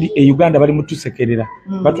omanyi tuli e Uganda bali mutusekerera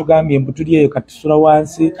batugambye mbu tuli eyo katusula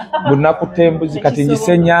wansi bunaku tembuzi kati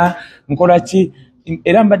njisenya nkola ki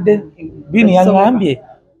era mbadde bini yangambye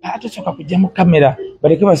atosoka kujja mu kamera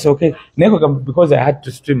baleke basooke naye because I had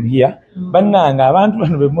to stream here bannanga abantu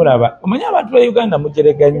bano bemulaba omanyi abantu ba Uganda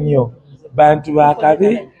mujerega nnyo bantu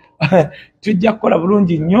bakabe tujja kukola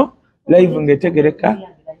bulungi nnyo live ngetegereka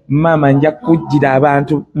mama nja kujjira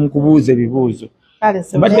abantu nkubuuza ebibuuzo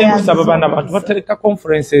mbadde nkusaba bana abantu batereka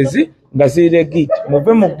conferences nga ziri git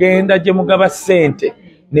muve mugenda gye mugaba ssente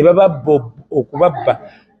ne baba okubabba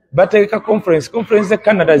batereka conference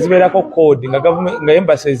Canada zibeerako code nga government nga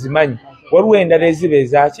embassy zimanyi waliwo endala eziba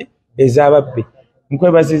ezaki ezababbi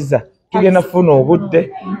nkwebazizza tugenda funa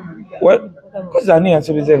obudde kozani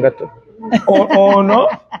yansubize ngato ono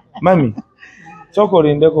mami soko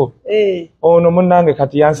olindeko ono munnange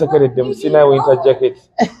kati yansekeredde musina winter jacket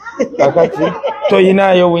kakati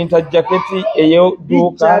toyinayo winter jacket eyo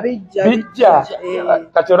duuka bijja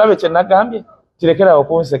kati olabe kye nagambye kirekera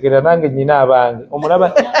okunsekera nange nyina abange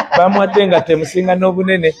omulaba bamwadde nga temusinga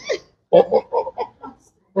n'obunene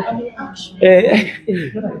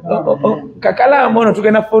Kakalamu ono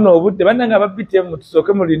tugenda funa obudde bannanga ababitemu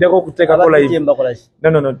tusooke mulindeko okuteekako live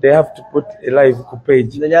no they have to put a live ku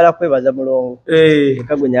page njala kwebaza mulongo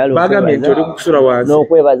bagambye nti oli kukusula wansi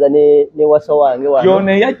n'okwebaza ne waso wange wano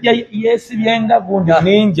yone yajja yeesibyenga gundi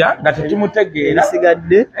ninja nga tetumutegeera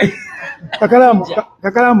sigadde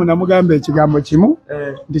Kakalamu namugamba ekigambo kimu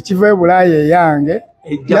nti kiva e Bulaaya eyange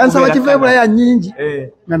yansaba kiva e Bulaaya nnyingi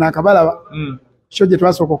nga nakabalaba sho gye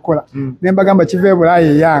twasooka okukola ne mbagamba kiva e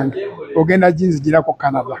Bulaaya eyange ogenda ginzigirako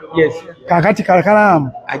Canada kakati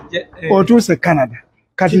Kakalamu otuuse Canada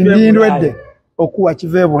kati ndindwedde okuwa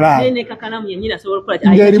kiva e Bulaaya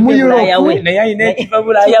ng'erimu Europe naye ayina ekiva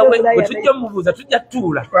Bulaaya we bwe tujja mubuuza tujja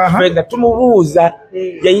tuula nga tumubuuza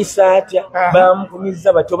yayisa atya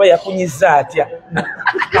bamukunyiza batyo oba yakunyiza atya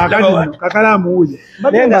Kakalamu wuye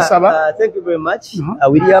thank you very much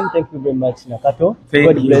William thank you very much Nakato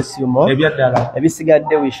God bless you more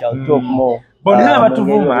ebisigadde we shall talk more bonna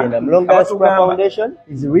abatuvuma Mlonga Foundation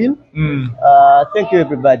is real thank you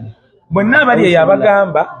everybody bonna abali eyo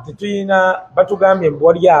abagamba tetuyina batugambye mbu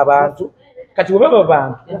wali abantu kati bwe baba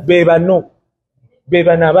bantu be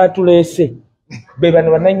bano abatuleese be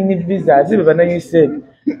bano bananyini visas be bananyini sente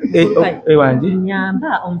ewangi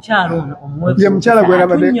nyamba omukyalo ono ye mukyala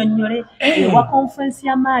gwerabadde tunnyonnyole wa conference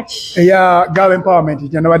ya March eya girl empowerment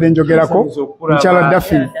gye nabadde njogerako mukyala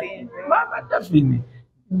Daphne mama Daphne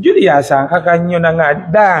Julius ankaka nnyo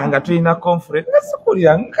nanga nga tulina conference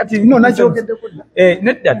nasukulira kati no nakyogedde kudda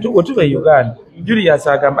nedda tuba e Uganda Julius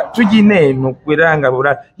agamba tugina eno kweranga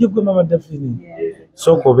bulala yegwe mama Daphne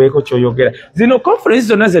sooka obeeko kyoyogera zino conference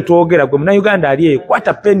zonna zetwogera gwe muna Uganda ali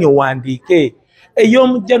ekwata peni owandiike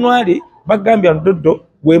ey'omu January bagambya Ndodo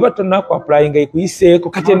weba tonna ku applying ekuyiseeko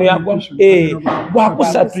kati eno yagwa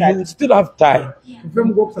gwakusatu you still have time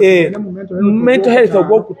mental health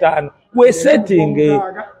ogwokutaano wesetting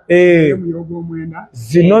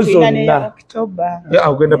zino zonna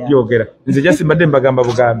agenda byogera nze jasimbadde mbagamba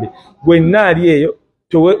bugambi gwenna ali eyo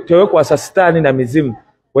tewekwasa sitaani na mizimu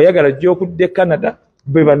wayagala jja okudde Canada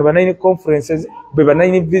be bano banayini conferences be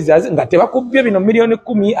banayini visas nga tebakubbye bino miliyoni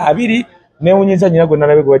 10-20 newunyiza nyina gwe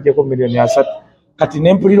nalabe gwe wajjeko miliyoni 3 kati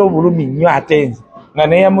nempulira obulumi nnyo ate nze nga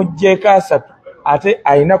neyamugjeeko 3 ate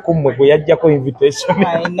ayina kummwe gwe yajjako invitation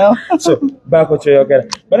so baako kyoyogera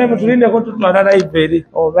bana mutulindeko tutwala live eri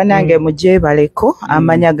oba nange mujebaleko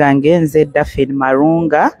amanya gange nze Daphne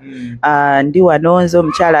Marunga ndi wanonze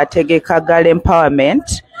omukyala ategeka Girl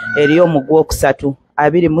Empowerment eriyo mu Gwokusatu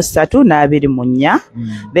 23 na 24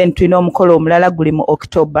 then tulina omukolo omulala guli mu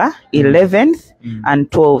October 11th and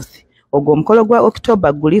 12th ogwo omukolo gwa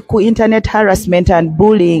October guli ku internet harassment and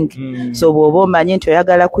bullying so bw'oba omanyi nti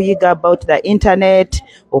oyagala kuyiga about the internet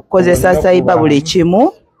okukozesa cyber buli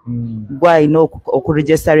kimu gwalina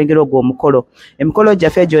okuregisteringira ogwo omukolo emikolo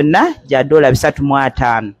gyaffe gyonna gya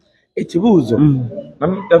 $305 ekibuuzo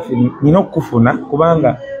nina okufuna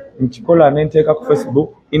kubanga nkikola nenteeka ku Facebook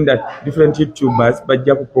in that different YouTubers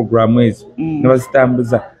bajja ku programu ezo ne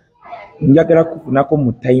bazitambuza njagala kufunako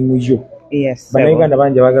mu time yo bannayuganda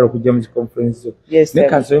bangi abagala okujja mu conference zo ne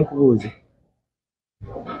kanso nkubuuze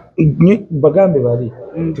bagambe bali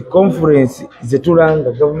ti conference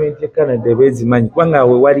zetulanga government ya Canada bezimanyi kubanga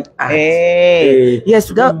we wali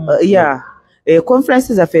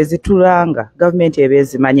conferences zaffe zitulanga government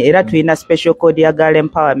ebezimanyi era tulina special code ya Girl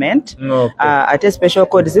Empowerment ate special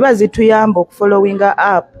code ziba zituyamba okufollowinga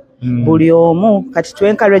up buli omu kati tu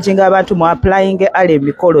encouraging abantu mu applying ale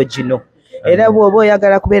mikolo gino era bw'oba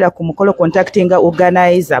oyagala kubeera ku mukolo contactinga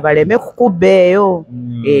organizer baleme kukubeeyo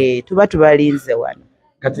tuba tubalinze wano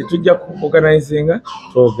kati tujja ku organizinga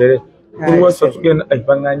twogere kuwaswa tugenda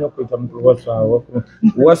aipanganya okuyita mukulu waswa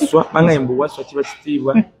waswa bangayimbu waswa kiba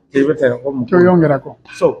kitiibwa kyoyongerako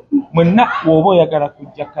so mwenna bw'oba oyagala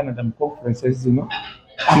kujja Canada mu conferences zino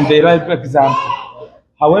and the live example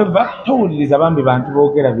however towuliriza bambi bantu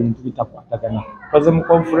boogera bintu bitakwatagana twaze mu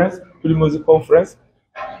conference tuli mu conference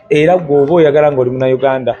era bw'oba oyagala ng'oli muna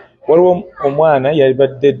Uganda waliwo omwana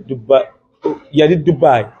yali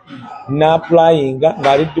Dubai n'applyinga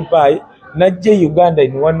ng'ali Dubai najja Uganda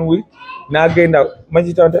in 1 week n'agenda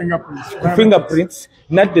fingerprints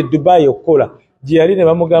nadde Dubai okukola gye yali ne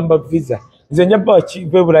bamugamba visa nze njabba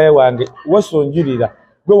Bulaya wange wasonjulira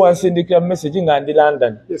gwe wansindikira message nga ndi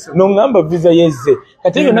London n'ongamba visa yezze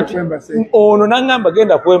kati ebyo ono n'angamba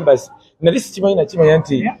genda ku embassy nali sikimanyi nakimanya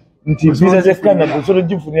nti visa ze Canada osobola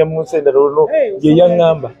gifunira mu nsi endala ono ye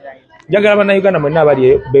yaŋŋamba njagala bannayuganda mwenna abali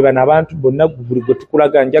eyo be bano abantu bonna buli gwe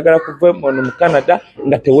tukulaga njagala kuva ono mu Canada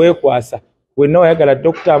nga teweekwasa wenna wayagala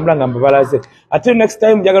okutambula nga mbabalaze ate next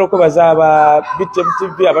time njagala okwebaza aba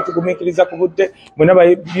BTV abatugumiikiriza ku budde mwenna ba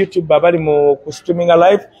YouTube abali mu ku streaming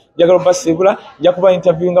live njagala obasiibula nja kuba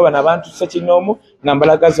interview nga bano abantu sekinoomu nga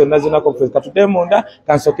mbalaga zonna conference katudde munda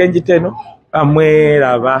kansoke njiteno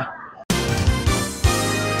amweraba